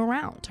crawling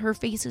around. Her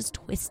face is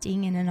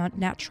twisting in an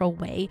unnatural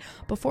way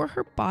before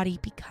her body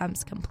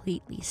becomes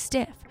completely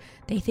stiff.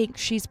 They think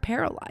she's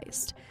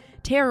paralyzed.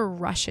 Terror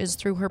rushes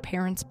through her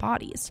parents'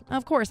 bodies.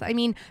 Of course,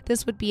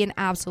 this would be an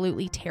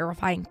absolutely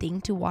terrifying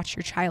thing to watch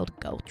your child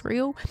go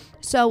through.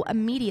 So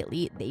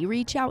immediately, they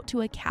reach out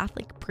to a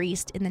Catholic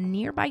priest in the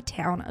nearby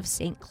town of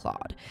St.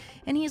 Claude.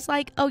 And he's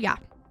like, oh yeah,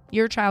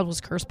 your child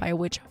was cursed by a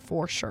witch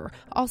for sure.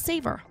 I'll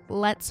save her.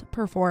 Let's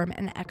perform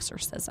an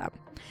exorcism.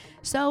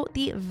 So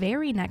the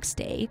very next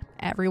day,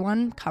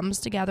 everyone comes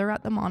together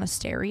at the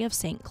monastery of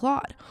St.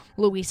 Claude.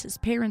 Louise's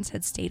parents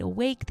had stayed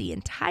awake the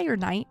entire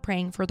night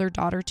praying for their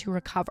daughter to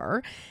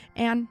recover,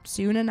 and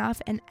soon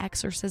enough, an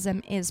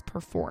exorcism is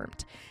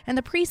performed. And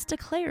the priest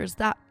declares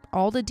that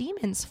all the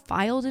demons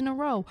filed in a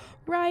row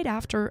right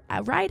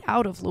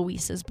out of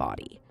Louise's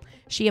body.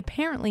 She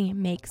apparently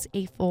makes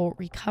a full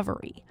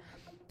recovery.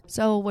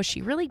 So was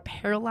she really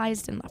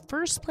paralyzed in the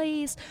first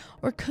place,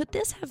 or could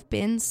this have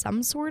been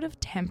some sort of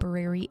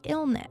temporary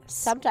illness?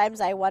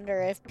 Sometimes I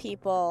wonder if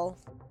people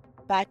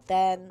back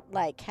then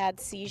had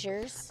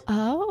seizures.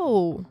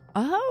 Oh,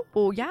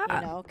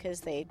 yeah. Because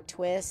they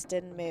twist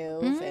and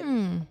move.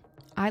 And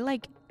I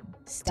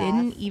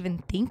didn't even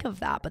think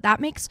of that, but that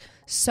makes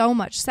so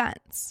much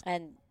sense.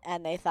 And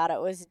And they thought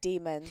it was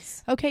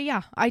demons. Okay,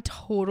 yeah. I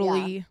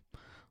totally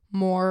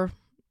more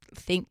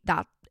think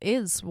that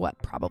is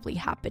what probably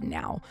happened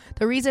now.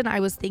 The reason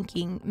I was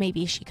thinking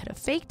maybe she could have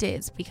faked it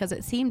is because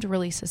it seemed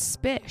really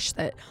suspicious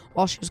that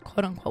while she was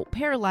quote unquote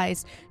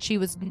paralyzed, she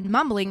was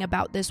mumbling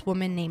about this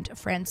woman named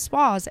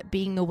Francoise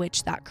being the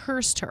witch that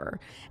cursed her.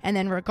 And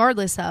then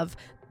regardless of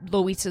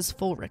Louise's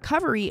full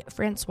recovery,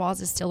 Francoise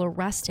is still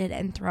arrested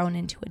and thrown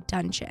into a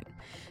dungeon.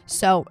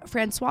 So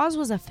Francoise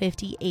was a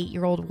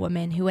 58-year-old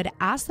woman who had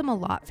asked the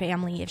Malott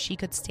family if she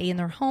could stay in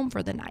their home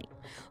for the night.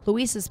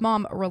 Louise's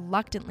mom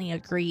reluctantly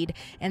agreed,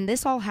 and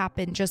this all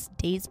happened just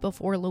days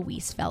before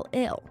Louise fell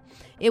ill.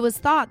 It was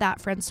thought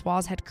that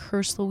Francoise had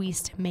cursed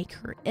Louise to make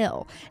her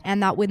ill,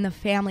 and that when the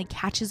family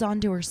catches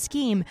on to her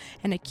scheme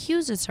and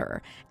accuses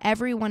her,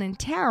 everyone in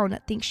town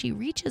thinks she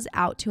reaches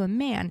out to a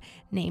man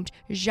named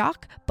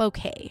Jacques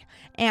Bocquet,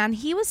 and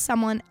he was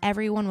someone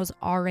everyone was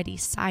already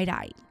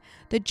side-eyeing.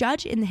 The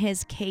judge in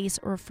his case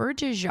referred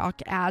to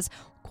Jacques as,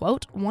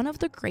 quote, one of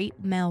the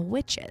great male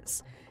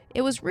witches.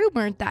 It was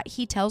rumored that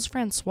he tells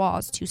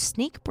Francoise to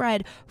sneak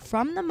bread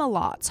from the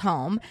Malott's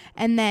home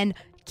and then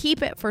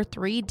keep it for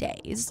 3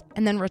 days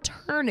and then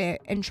return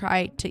it and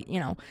try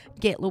to,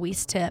 get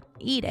Louise to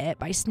eat it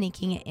by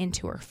sneaking it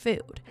into her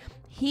food.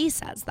 He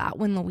says that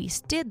when Louise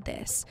did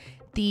this,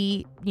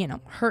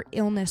 her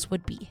illness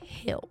would be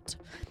healed.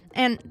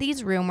 And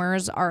these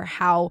rumors are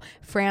how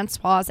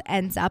Francoise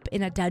ends up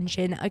in a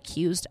dungeon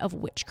accused of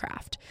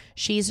witchcraft.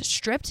 She's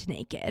stripped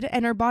naked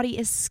and her body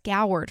is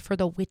scoured for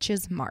the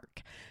witch's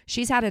mark.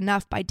 She's had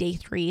enough by day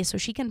 3, so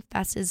she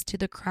confesses to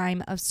the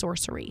crime of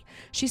sorcery.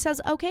 She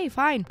says, okay,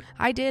 fine,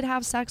 I did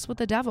have sex with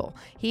the devil.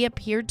 He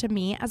appeared to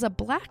me as a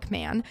black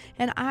man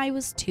and I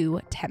was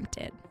too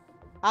tempted.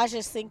 I was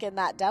just thinking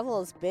that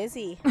devil is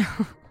busy.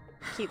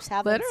 Keeps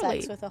having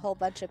sex with a whole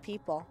bunch of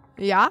people.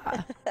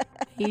 Yeah.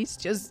 He's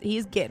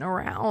getting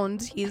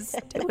around. He's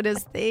doing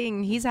his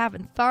thing. He's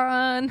having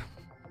fun.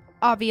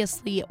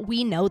 Obviously,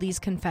 we know these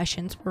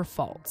confessions were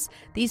false.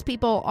 These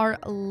people are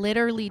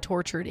literally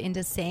tortured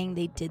into saying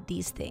they did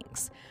these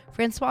things.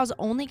 Francoise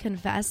only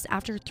confessed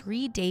after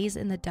 3 days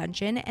in the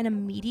dungeon and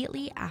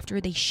immediately after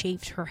they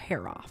shaved her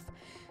hair off.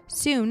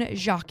 Soon,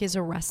 Jacques is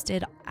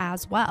arrested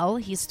as well.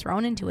 He's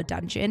thrown into a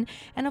dungeon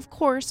and, of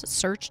course,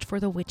 searched for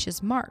the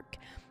witch's mark.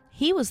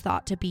 He was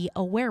thought to be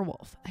a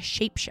werewolf, a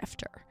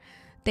shapeshifter.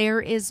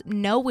 There is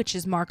no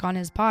witch's mark on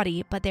his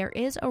body, but there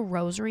is a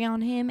rosary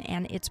on him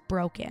and it's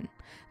broken.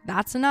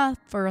 That's enough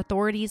for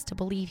authorities to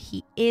believe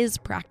he is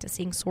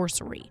practicing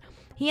sorcery.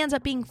 He ends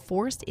up being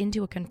forced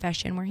into a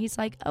confession where he's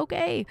like,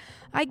 okay,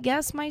 I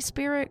guess my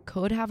spirit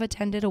could have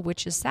attended a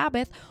witch's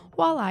Sabbath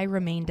while I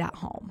remained at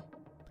home.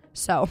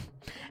 So,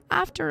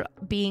 after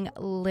being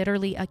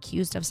literally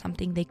accused of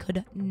something they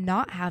could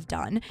not have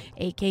done,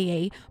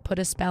 aka put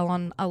a spell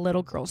on a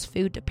little girl's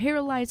food to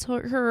paralyze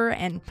her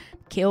and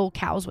kill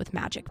cows with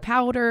magic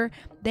powder,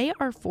 they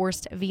are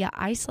forced via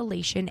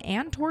isolation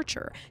and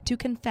torture to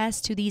confess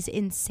to these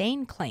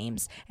insane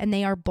claims, and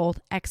they are both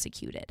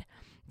executed.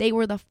 They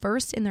were the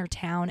first in their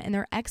town, and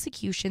their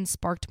execution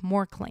sparked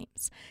more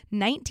claims.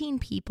 19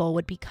 people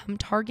would become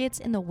targets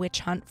in the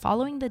witch hunt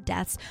following the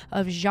deaths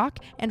of Jacques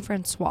and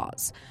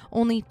Francoise.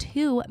 Only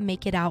 2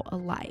 make it out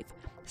alive.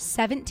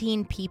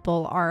 17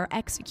 people are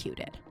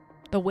executed.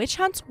 The witch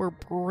hunts were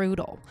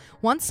brutal.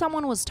 Once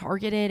someone was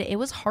targeted, it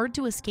was hard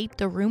to escape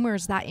the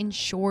rumors that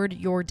ensured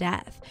your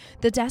death.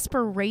 The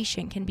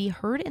desperation can be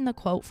heard in the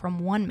quote from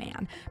one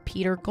man,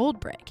 Peter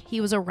Goldbrick. He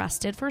was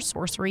arrested for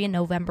sorcery in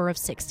November of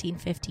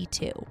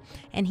 1652.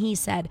 And he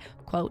said,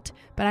 quote,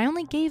 "But I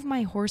only gave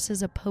my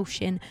horses a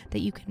potion that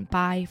you can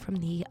buy from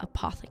the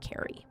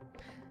apothecary."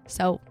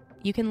 So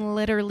you can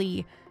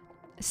literally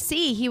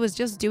see he was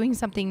just doing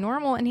something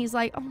normal and he's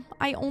like, oh,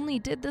 I only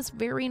did this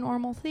very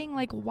normal thing.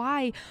 Like,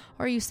 why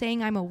are you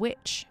saying I'm a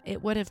witch?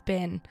 It would have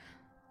been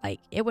like,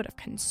 it would have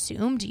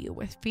consumed you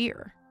with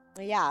fear.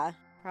 Yeah,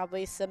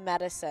 probably some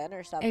medicine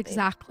or something.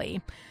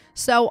 Exactly.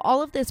 So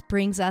all of this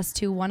brings us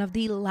to one of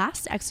the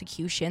last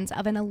executions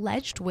of an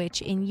alleged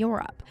witch in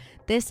Europe.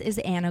 This is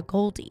Anna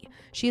Goldi.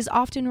 She is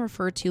often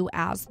referred to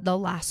as the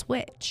last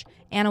witch.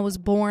 Anna was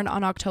born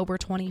on October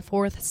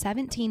 24th,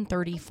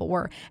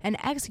 1734, and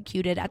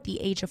executed at the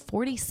age of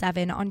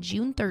 47 on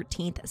June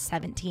 13th,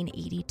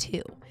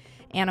 1782.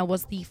 Anna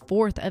was the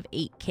 4th of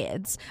 8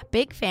 kids.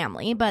 Big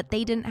family, but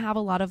they didn't have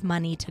a lot of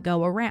money to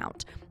go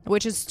around,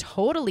 which is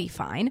totally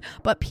fine,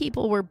 but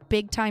people were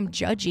big-time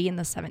judgy in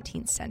the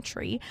 17th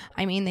century.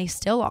 I mean, they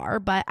still are,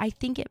 but I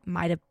think it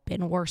might have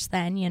been worse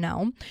then, you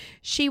know.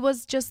 She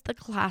was just the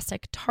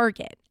classic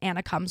target.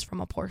 Anna comes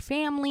from a poor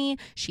family,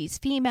 she's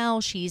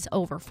female, she's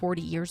over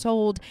 40 years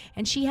old,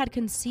 and she had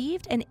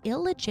conceived an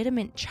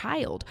illegitimate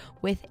child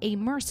with a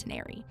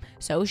mercenary.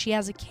 So she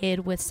has a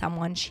kid with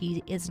someone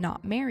she is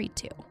not married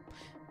to.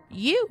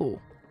 You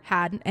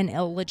had an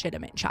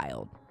illegitimate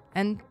child,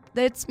 and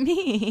it's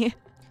me.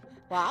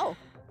 Wow.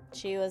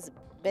 She was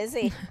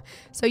Busy.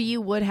 So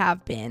you would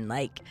have been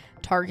like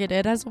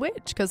targeted as a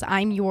witch because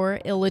I'm your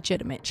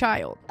illegitimate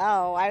child.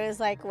 Oh, I was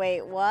like,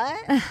 wait, what?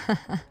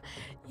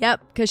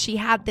 Yep, because she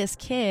had this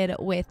kid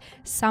with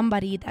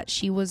somebody that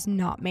she was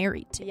not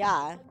married to.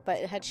 Yeah, but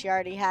had she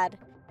already had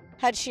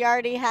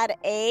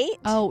 8?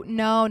 Oh,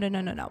 no.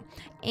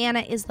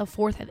 Anna is the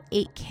 4th of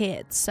 8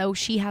 kids, so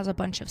she has a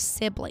bunch of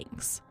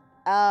siblings.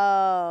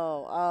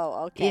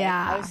 Oh, okay.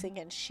 Yeah. I was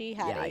thinking she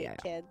had 8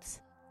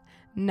 kids.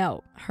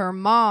 No, her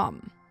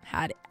mom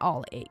had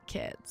all 8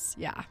 kids.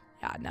 Yeah,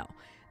 no.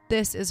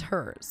 This is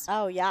hers.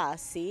 Oh, yeah,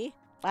 see?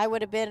 I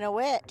would have been a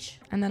witch.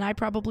 And then I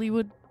probably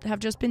would have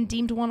just been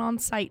deemed one on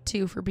site,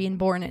 too, for being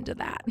born into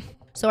that.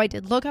 So I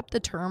did look up the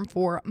term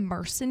for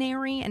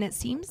mercenary, and it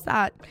seems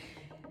that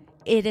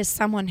it is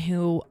someone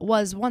who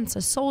was once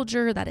a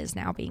soldier that is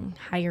now being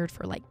hired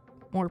for, like,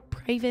 more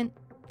private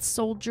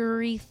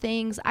soldiery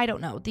things. I don't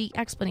know. The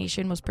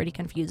explanation was pretty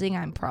confusing.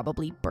 I'm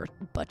probably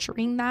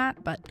butchering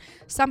that, but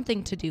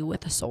something to do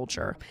with a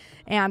soldier.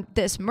 And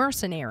this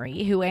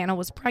mercenary who Anna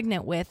was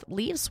pregnant with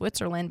leaves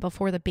Switzerland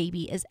before the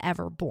baby is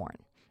ever born.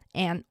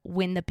 And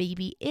when the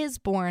baby is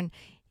born,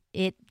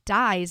 it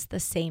dies the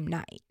same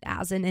night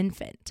as an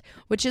infant,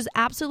 which is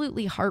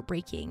absolutely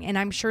heartbreaking, and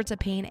I'm sure it's a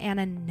pain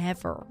Anna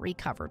never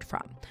recovered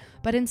from.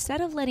 But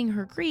instead of letting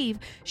her grieve,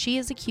 she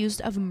is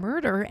accused of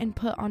murder and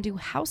put onto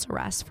house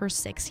arrest for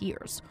 6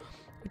 years,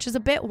 which is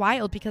a bit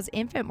wild because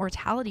infant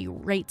mortality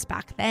rates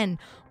back then,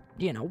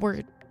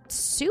 were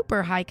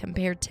super high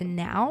compared to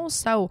now.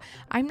 So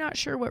I'm not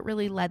sure what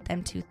really led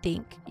them to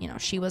think,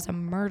 she was a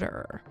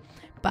murderer.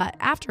 But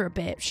after a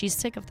bit, she's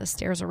sick of the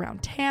stairs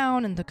around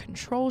town and the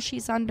control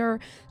she's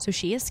under, so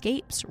she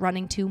escapes,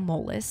 running to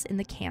Mollis in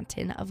the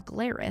canton of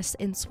Glarus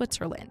in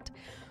Switzerland.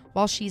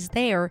 While she's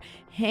there,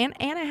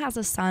 Anna has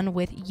a son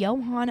with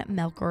Johann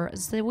Melchior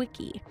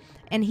Zwicky,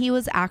 and he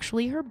was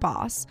actually her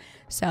boss,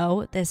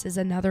 so this is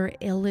another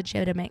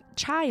illegitimate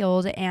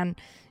child, and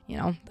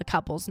the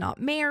couple's not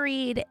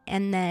married,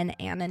 and then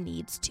Anna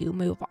needs to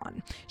move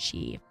on.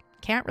 She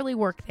can't really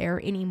work there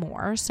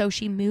anymore, so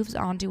she moves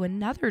on to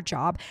another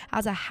job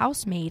as a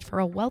housemaid for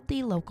a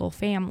wealthy local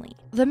family.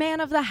 The man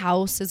of the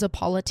house is a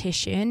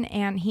politician,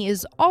 and he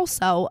is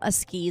also a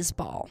skis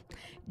ball.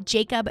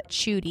 Jacob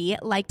Chudy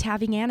liked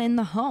having Anna in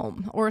the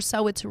home, or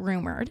so it's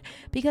rumored,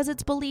 because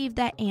it's believed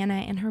that Anna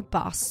and her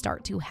boss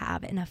start to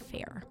have an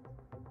affair.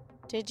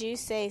 Did you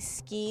say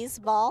skis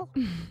ball?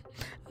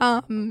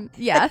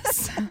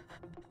 Yes.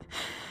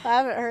 I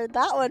haven't heard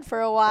that one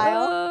for a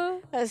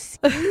while. A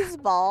skis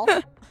ball.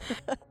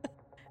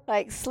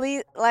 like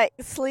sleazy.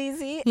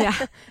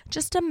 Yeah.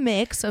 Just a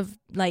mix of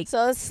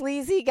So a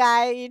sleazy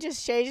guy, you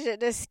just changed it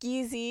to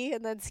skeezy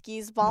and then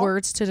skis ball.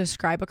 Words to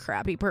describe a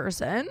crappy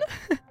person.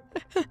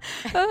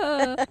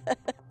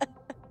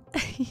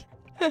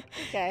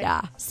 Okay.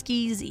 Yeah,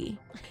 skeezy.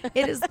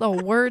 It is the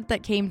word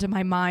that came to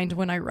my mind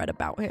when I read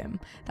about him.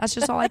 That's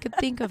just all I could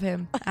think of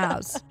him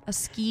as. A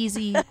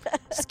skeezy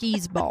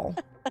skis ball.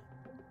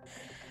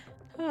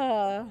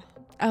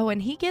 Oh,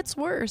 and he gets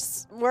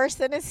worse. Worse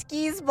than a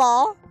skis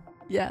ball?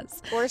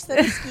 Yes. Worse than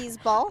a skis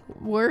ball?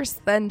 Worse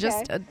than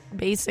just a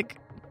basic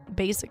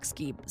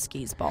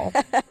skis ball.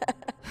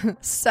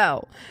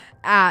 So,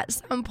 at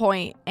some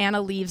point,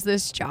 Anna leaves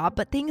this job,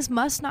 but things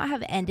must not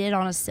have ended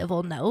on a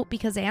civil note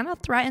because Anna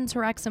threatens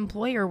her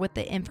ex-employer with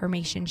the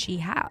information she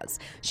has.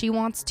 She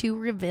wants to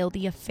reveal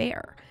the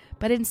affair.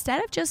 But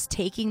instead of just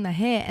taking the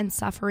hit and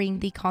suffering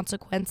the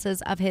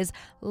consequences of his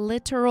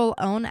literal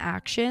own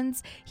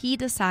actions, he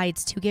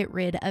decides to get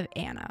rid of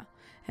Anna.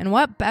 And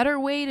what better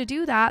way to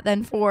do that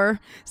than for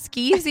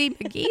Skeezy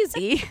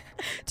McGeezy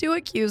to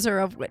accuse her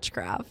of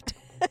witchcraft?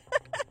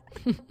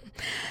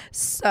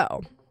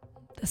 So,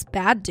 this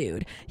bad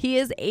dude, he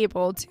is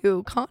able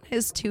to con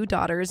his 2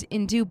 daughters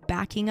into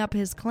backing up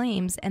his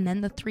claims, and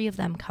then the 3 of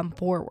them come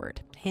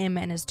forward, him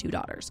and his 2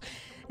 daughters.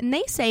 And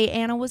they say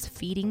Anna was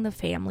feeding the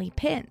family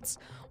pins.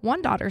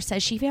 One daughter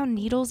says she found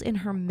needles in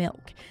her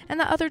milk, and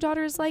the other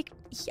daughter is like,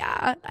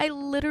 yeah, I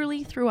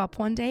literally threw up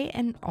one day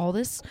and all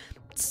this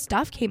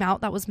stuff came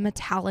out that was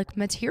metallic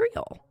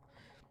material.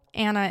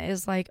 Anna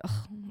is like,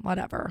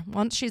 whatever.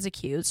 Once she's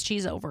accused,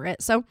 she's over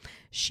it. So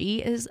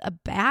she is a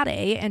bad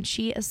A and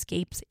she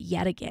escapes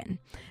yet again.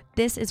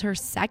 This is her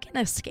second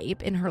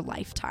escape in her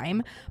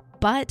lifetime,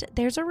 but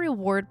there's a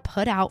reward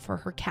put out for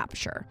her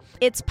capture.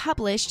 It's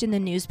published in the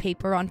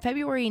newspaper on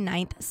February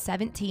 9th,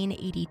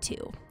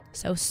 1782.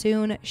 So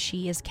soon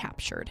she is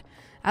captured.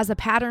 As the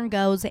pattern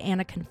goes,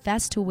 Anna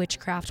confessed to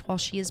witchcraft while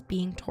she is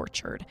being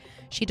tortured.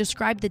 She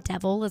described the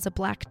devil as a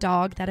black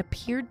dog that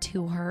appeared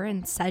to her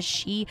and says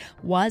she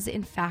was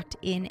in fact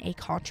in a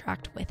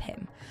contract with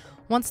him.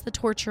 Once the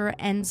torture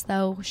ends,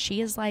 though, she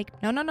is like,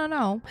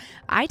 no,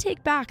 I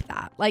take back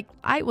that. Like,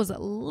 I was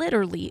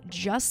literally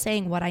just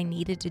saying what I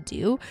needed to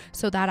do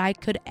so that I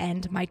could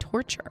end my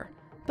torture.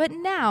 But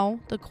now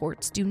the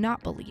courts do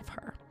not believe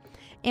her.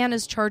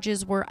 Anna's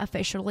charges were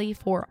officially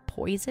for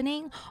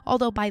poisoning,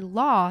 although by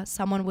law,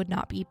 someone would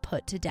not be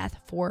put to death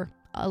for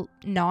a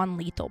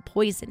non-lethal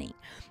poisoning.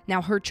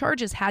 Now, her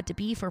charges had to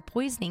be for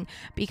poisoning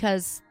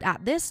because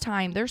at this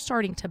time, they're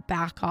starting to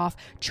back off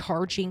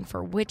charging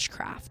for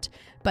witchcraft.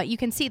 But you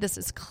can see this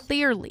is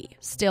clearly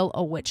still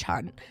a witch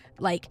hunt.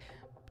 Like,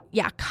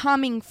 yeah,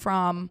 coming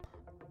from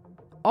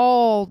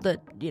all the,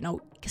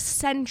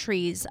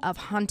 centuries of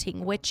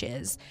hunting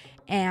witches.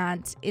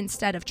 And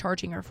instead of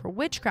charging her for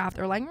witchcraft,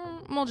 they're like,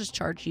 we'll just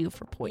charge you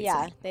for poison.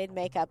 Yeah, they'd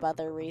make up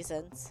other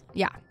reasons.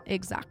 Yeah,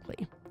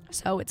 exactly.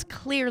 So it's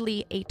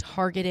clearly a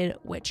targeted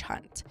witch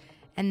hunt.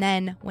 And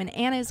then when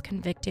Anna is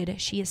convicted,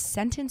 she is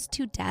sentenced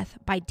to death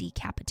by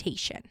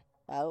decapitation.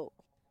 Oh.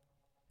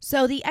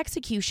 So the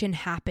execution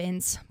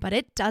happens, but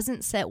it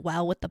doesn't sit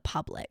well with the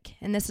public.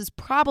 And this is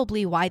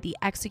probably why the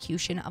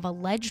execution of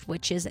alleged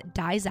witches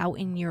dies out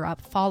in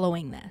Europe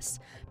following this.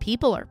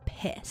 People are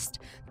pissed.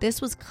 This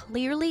was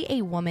clearly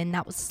a woman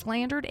that was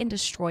slandered and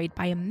destroyed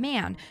by a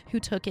man who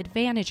took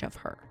advantage of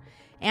her.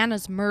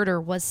 Anna's murder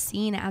was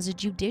seen as a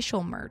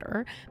judicial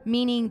murder,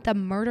 meaning the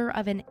murder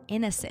of an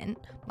innocent,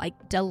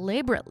 like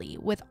deliberately,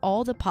 with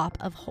all the pomp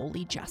of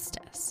holy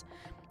justice.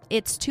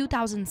 It's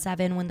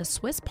 2007 when the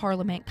Swiss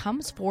parliament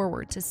comes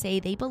forward to say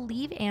they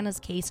believe Anna's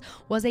case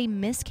was a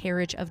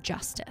miscarriage of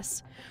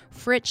justice.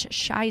 Fritz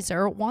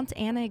Scheiser wants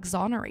Anna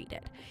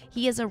exonerated.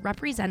 He is a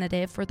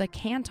representative for the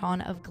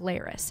canton of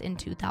Glarus in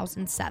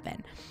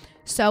 2007.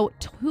 So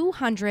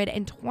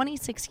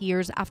 226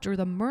 years after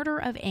the murder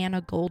of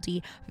Anna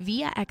Goldi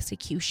via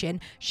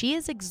execution, she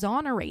is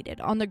exonerated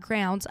on the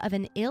grounds of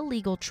an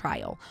illegal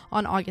trial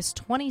on August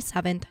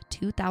 27,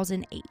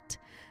 2008.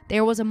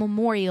 There was a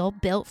memorial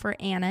built for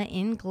Anna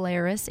in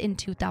Glarus in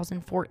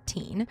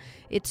 2014.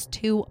 It's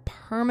 2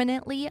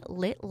 permanently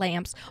lit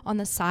lamps on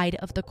the side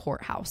of the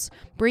courthouse,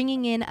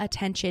 bringing in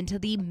attention to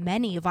the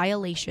many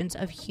violations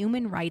of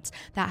human rights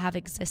that have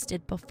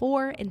existed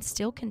before and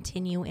still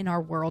continue in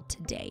our world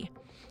today.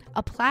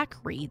 A plaque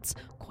reads,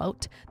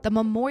 quote, "The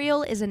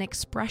memorial is an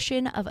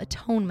expression of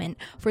atonement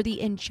for the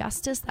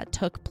injustice that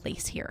took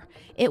place here.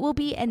 It will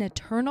be an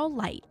eternal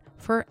light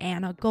for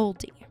Anna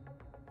Goldi."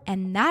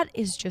 And that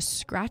is just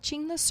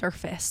scratching the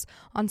surface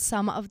on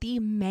some of the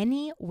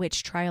many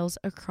witch trials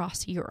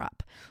across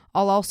Europe.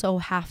 I'll also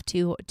have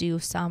to do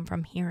some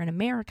from here in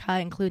America,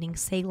 including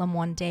Salem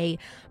one day,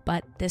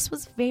 but this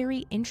was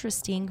very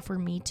interesting for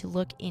me to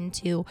look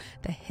into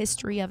the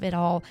history of it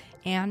all,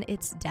 and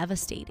it's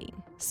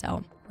devastating.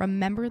 So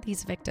remember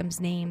these victims'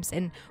 names,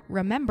 and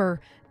remember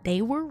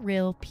they were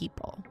real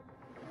people.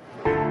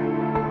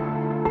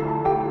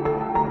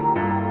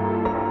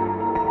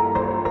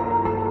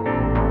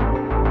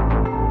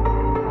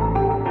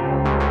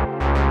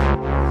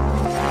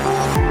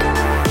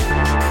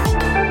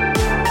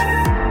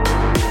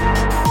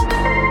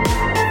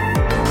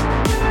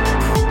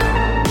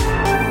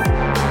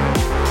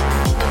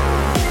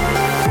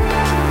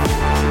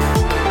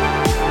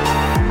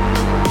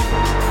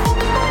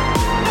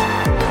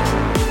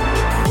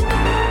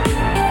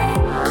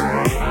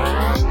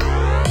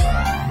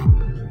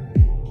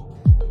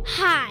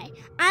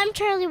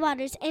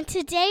 And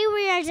today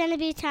we are going to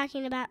be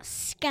talking about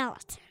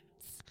skeletons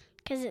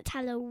because it's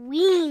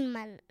Halloween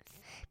month.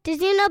 Did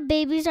you know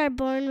babies are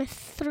born with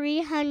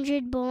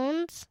 300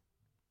 bones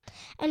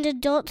and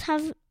adults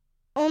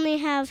only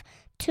have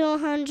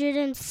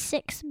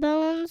 206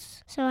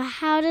 bones? So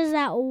how does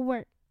that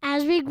work?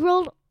 As we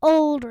grow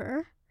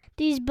older,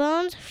 these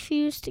bones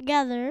fuse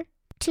together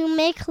to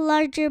make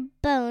larger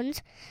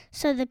bones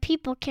so the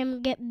people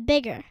can get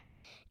bigger.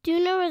 Do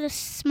you know where the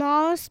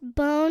smallest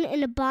bone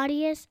in the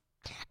body is?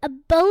 A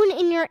bone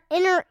in your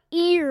inner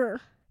ear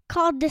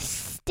called the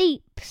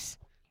stapes.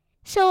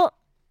 So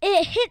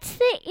it hits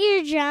the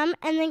eardrum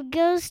and then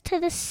goes to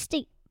the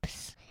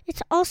stapes.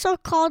 It's also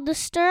called the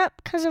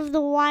stirrup because of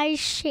the Y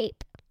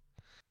shape.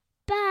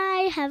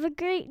 Bye. Have a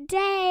great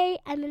day.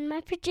 I'm in my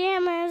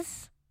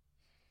pajamas.